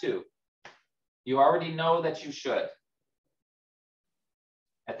not have to. You already know that you should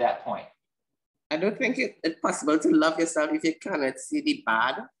at that point. I don't think it's possible to love yourself if you cannot see the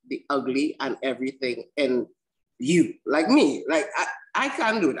bad, the ugly, and everything in you. Like me, like I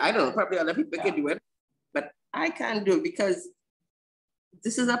can't do it. I don't know, probably other people can do it, but I can't do it because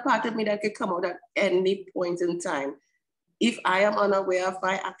this is a part of me that could come out at any point in time. If I am unaware of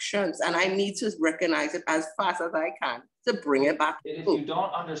my actions, and I need to recognize it as fast as I can to bring it back. If you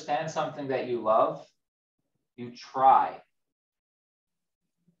don't understand something that you love, you try.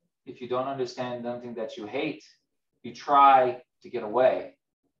 if you don't understand something that you hate, you try to get away.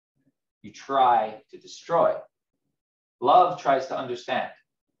 You try to destroy. Love tries to understand.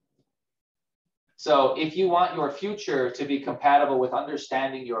 So if you want your future to be compatible with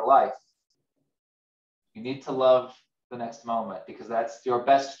understanding your life, you need to love the next moment, because that's your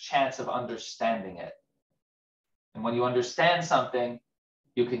best chance of understanding it. And when you understand something,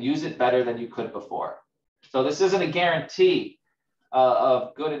 you can use it better than you could before. So this isn't a guarantee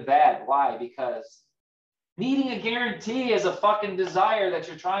of good and bad. Why? Because needing a guarantee is a fucking desire that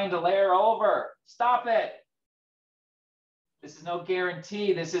you're trying to layer over. Stop it. This is no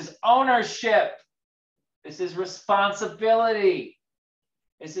guarantee. This is ownership. This is responsibility.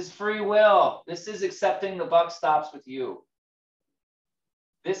 This is free will. This is accepting the buck stops with you.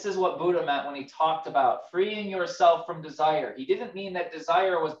 This is what Buddha meant when he talked about freeing yourself from desire. He didn't mean that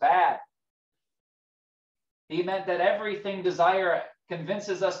desire was bad. He meant that everything desire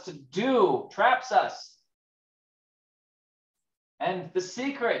convinces us to do traps us. And the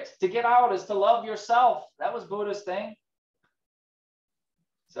secret to get out is to love yourself. That was Buddha's thing.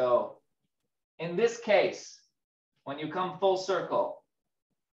 So in this case, when you come full circle,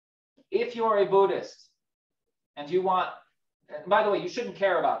 if you're a Buddhist and you want, and by the way, you shouldn't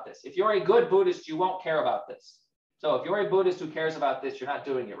care about this. If you're a good Buddhist, you won't care about this. So if you're a Buddhist who cares about this, you're not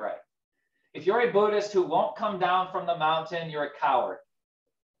doing it right. If you're a Buddhist who won't come down from the mountain, you're a coward.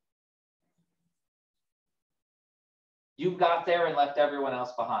 You got there and left everyone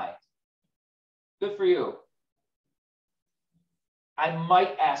else behind. Good for you. I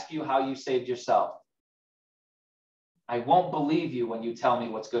might ask you how you saved yourself. I won't believe you when you tell me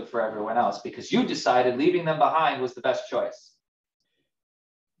what's good for everyone else, because you decided leaving them behind was the best choice.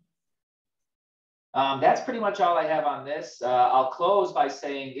 That's pretty much all I have on this. I'll close by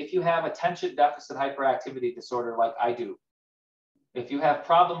saying, if you have attention deficit hyperactivity disorder like I do, if you have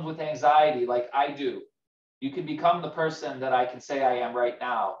problems with anxiety like I do, you can become the person that I can say I am right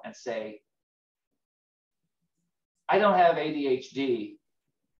now and say, I don't have ADHD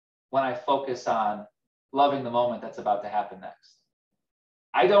when I focus on loving the moment that's about to happen next.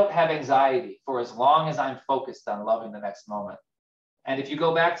 I don't have anxiety for as long as I'm focused on loving the next moment. And if you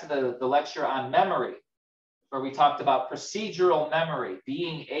go back to the lecture on memory, where we talked about procedural memory,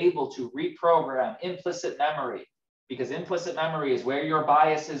 being able to reprogram implicit memory, because implicit memory is where your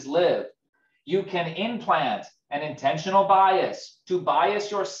biases live. You can implant an intentional bias to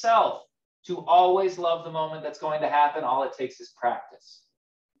bias yourself to always love the moment that's going to happen. All it takes is practice.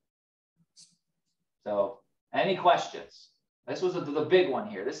 So any questions? This was the big one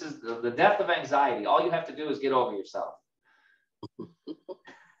here. This is the death of anxiety. All you have to do is get over yourself.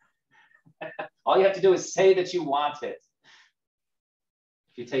 All you have to do is say that you want it.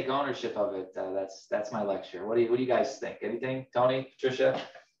 If you take ownership of it, that's my lecture. What do you guys think? Anything? Tony, Patricia?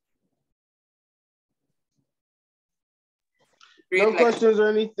 No questions or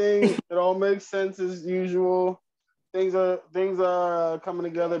anything. It all makes sense as usual. Things are coming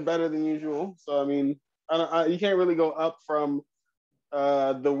together better than usual. So I mean, you can't really go up from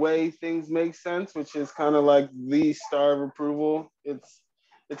the way things make sense, which is kind of like the star of approval.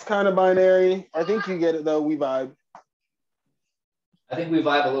 It's kind of binary. I think you get it though. We vibe. I think we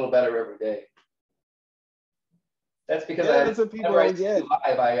vibe a little better every day. That's because that's what people don't get.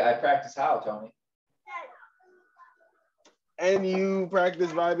 I practice how, Tony? And you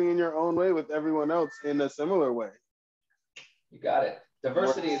practice vibing in your own way with everyone else in a similar way. You got it.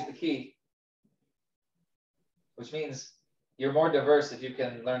 Diversity is the key, which means you're more diverse if you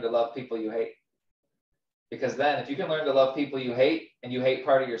can learn to love people you hate. Because then if you can learn to love people you hate and you hate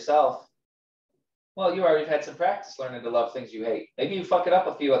part of yourself, well, you already had some practice learning to love things you hate. Maybe you fuck it up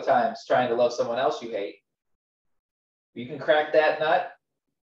a few times trying to love someone else you hate. You can crack that nut,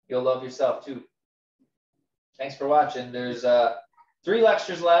 you'll love yourself too. Thanks for watching. There's 3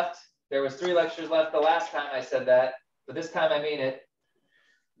 lectures left. There was 3 lectures left the last time I said that, but this time I mean it.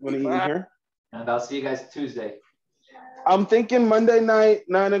 Want to eat here? And I'll see you guys Tuesday. I'm thinking Monday night,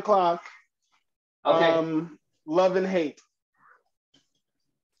 9 o'clock. Okay. Love and hate.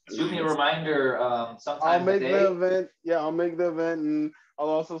 Shoot me a reminder sometime I'll make today. the event. Yeah, I'll make the event, and I'll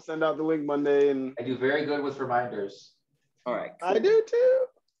also send out the link Monday. And I do very good with reminders. All right. Cool. I do too.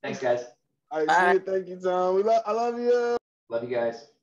 Thanks, guys. All right, see you. Thank you, Tom. I love you. Love you guys.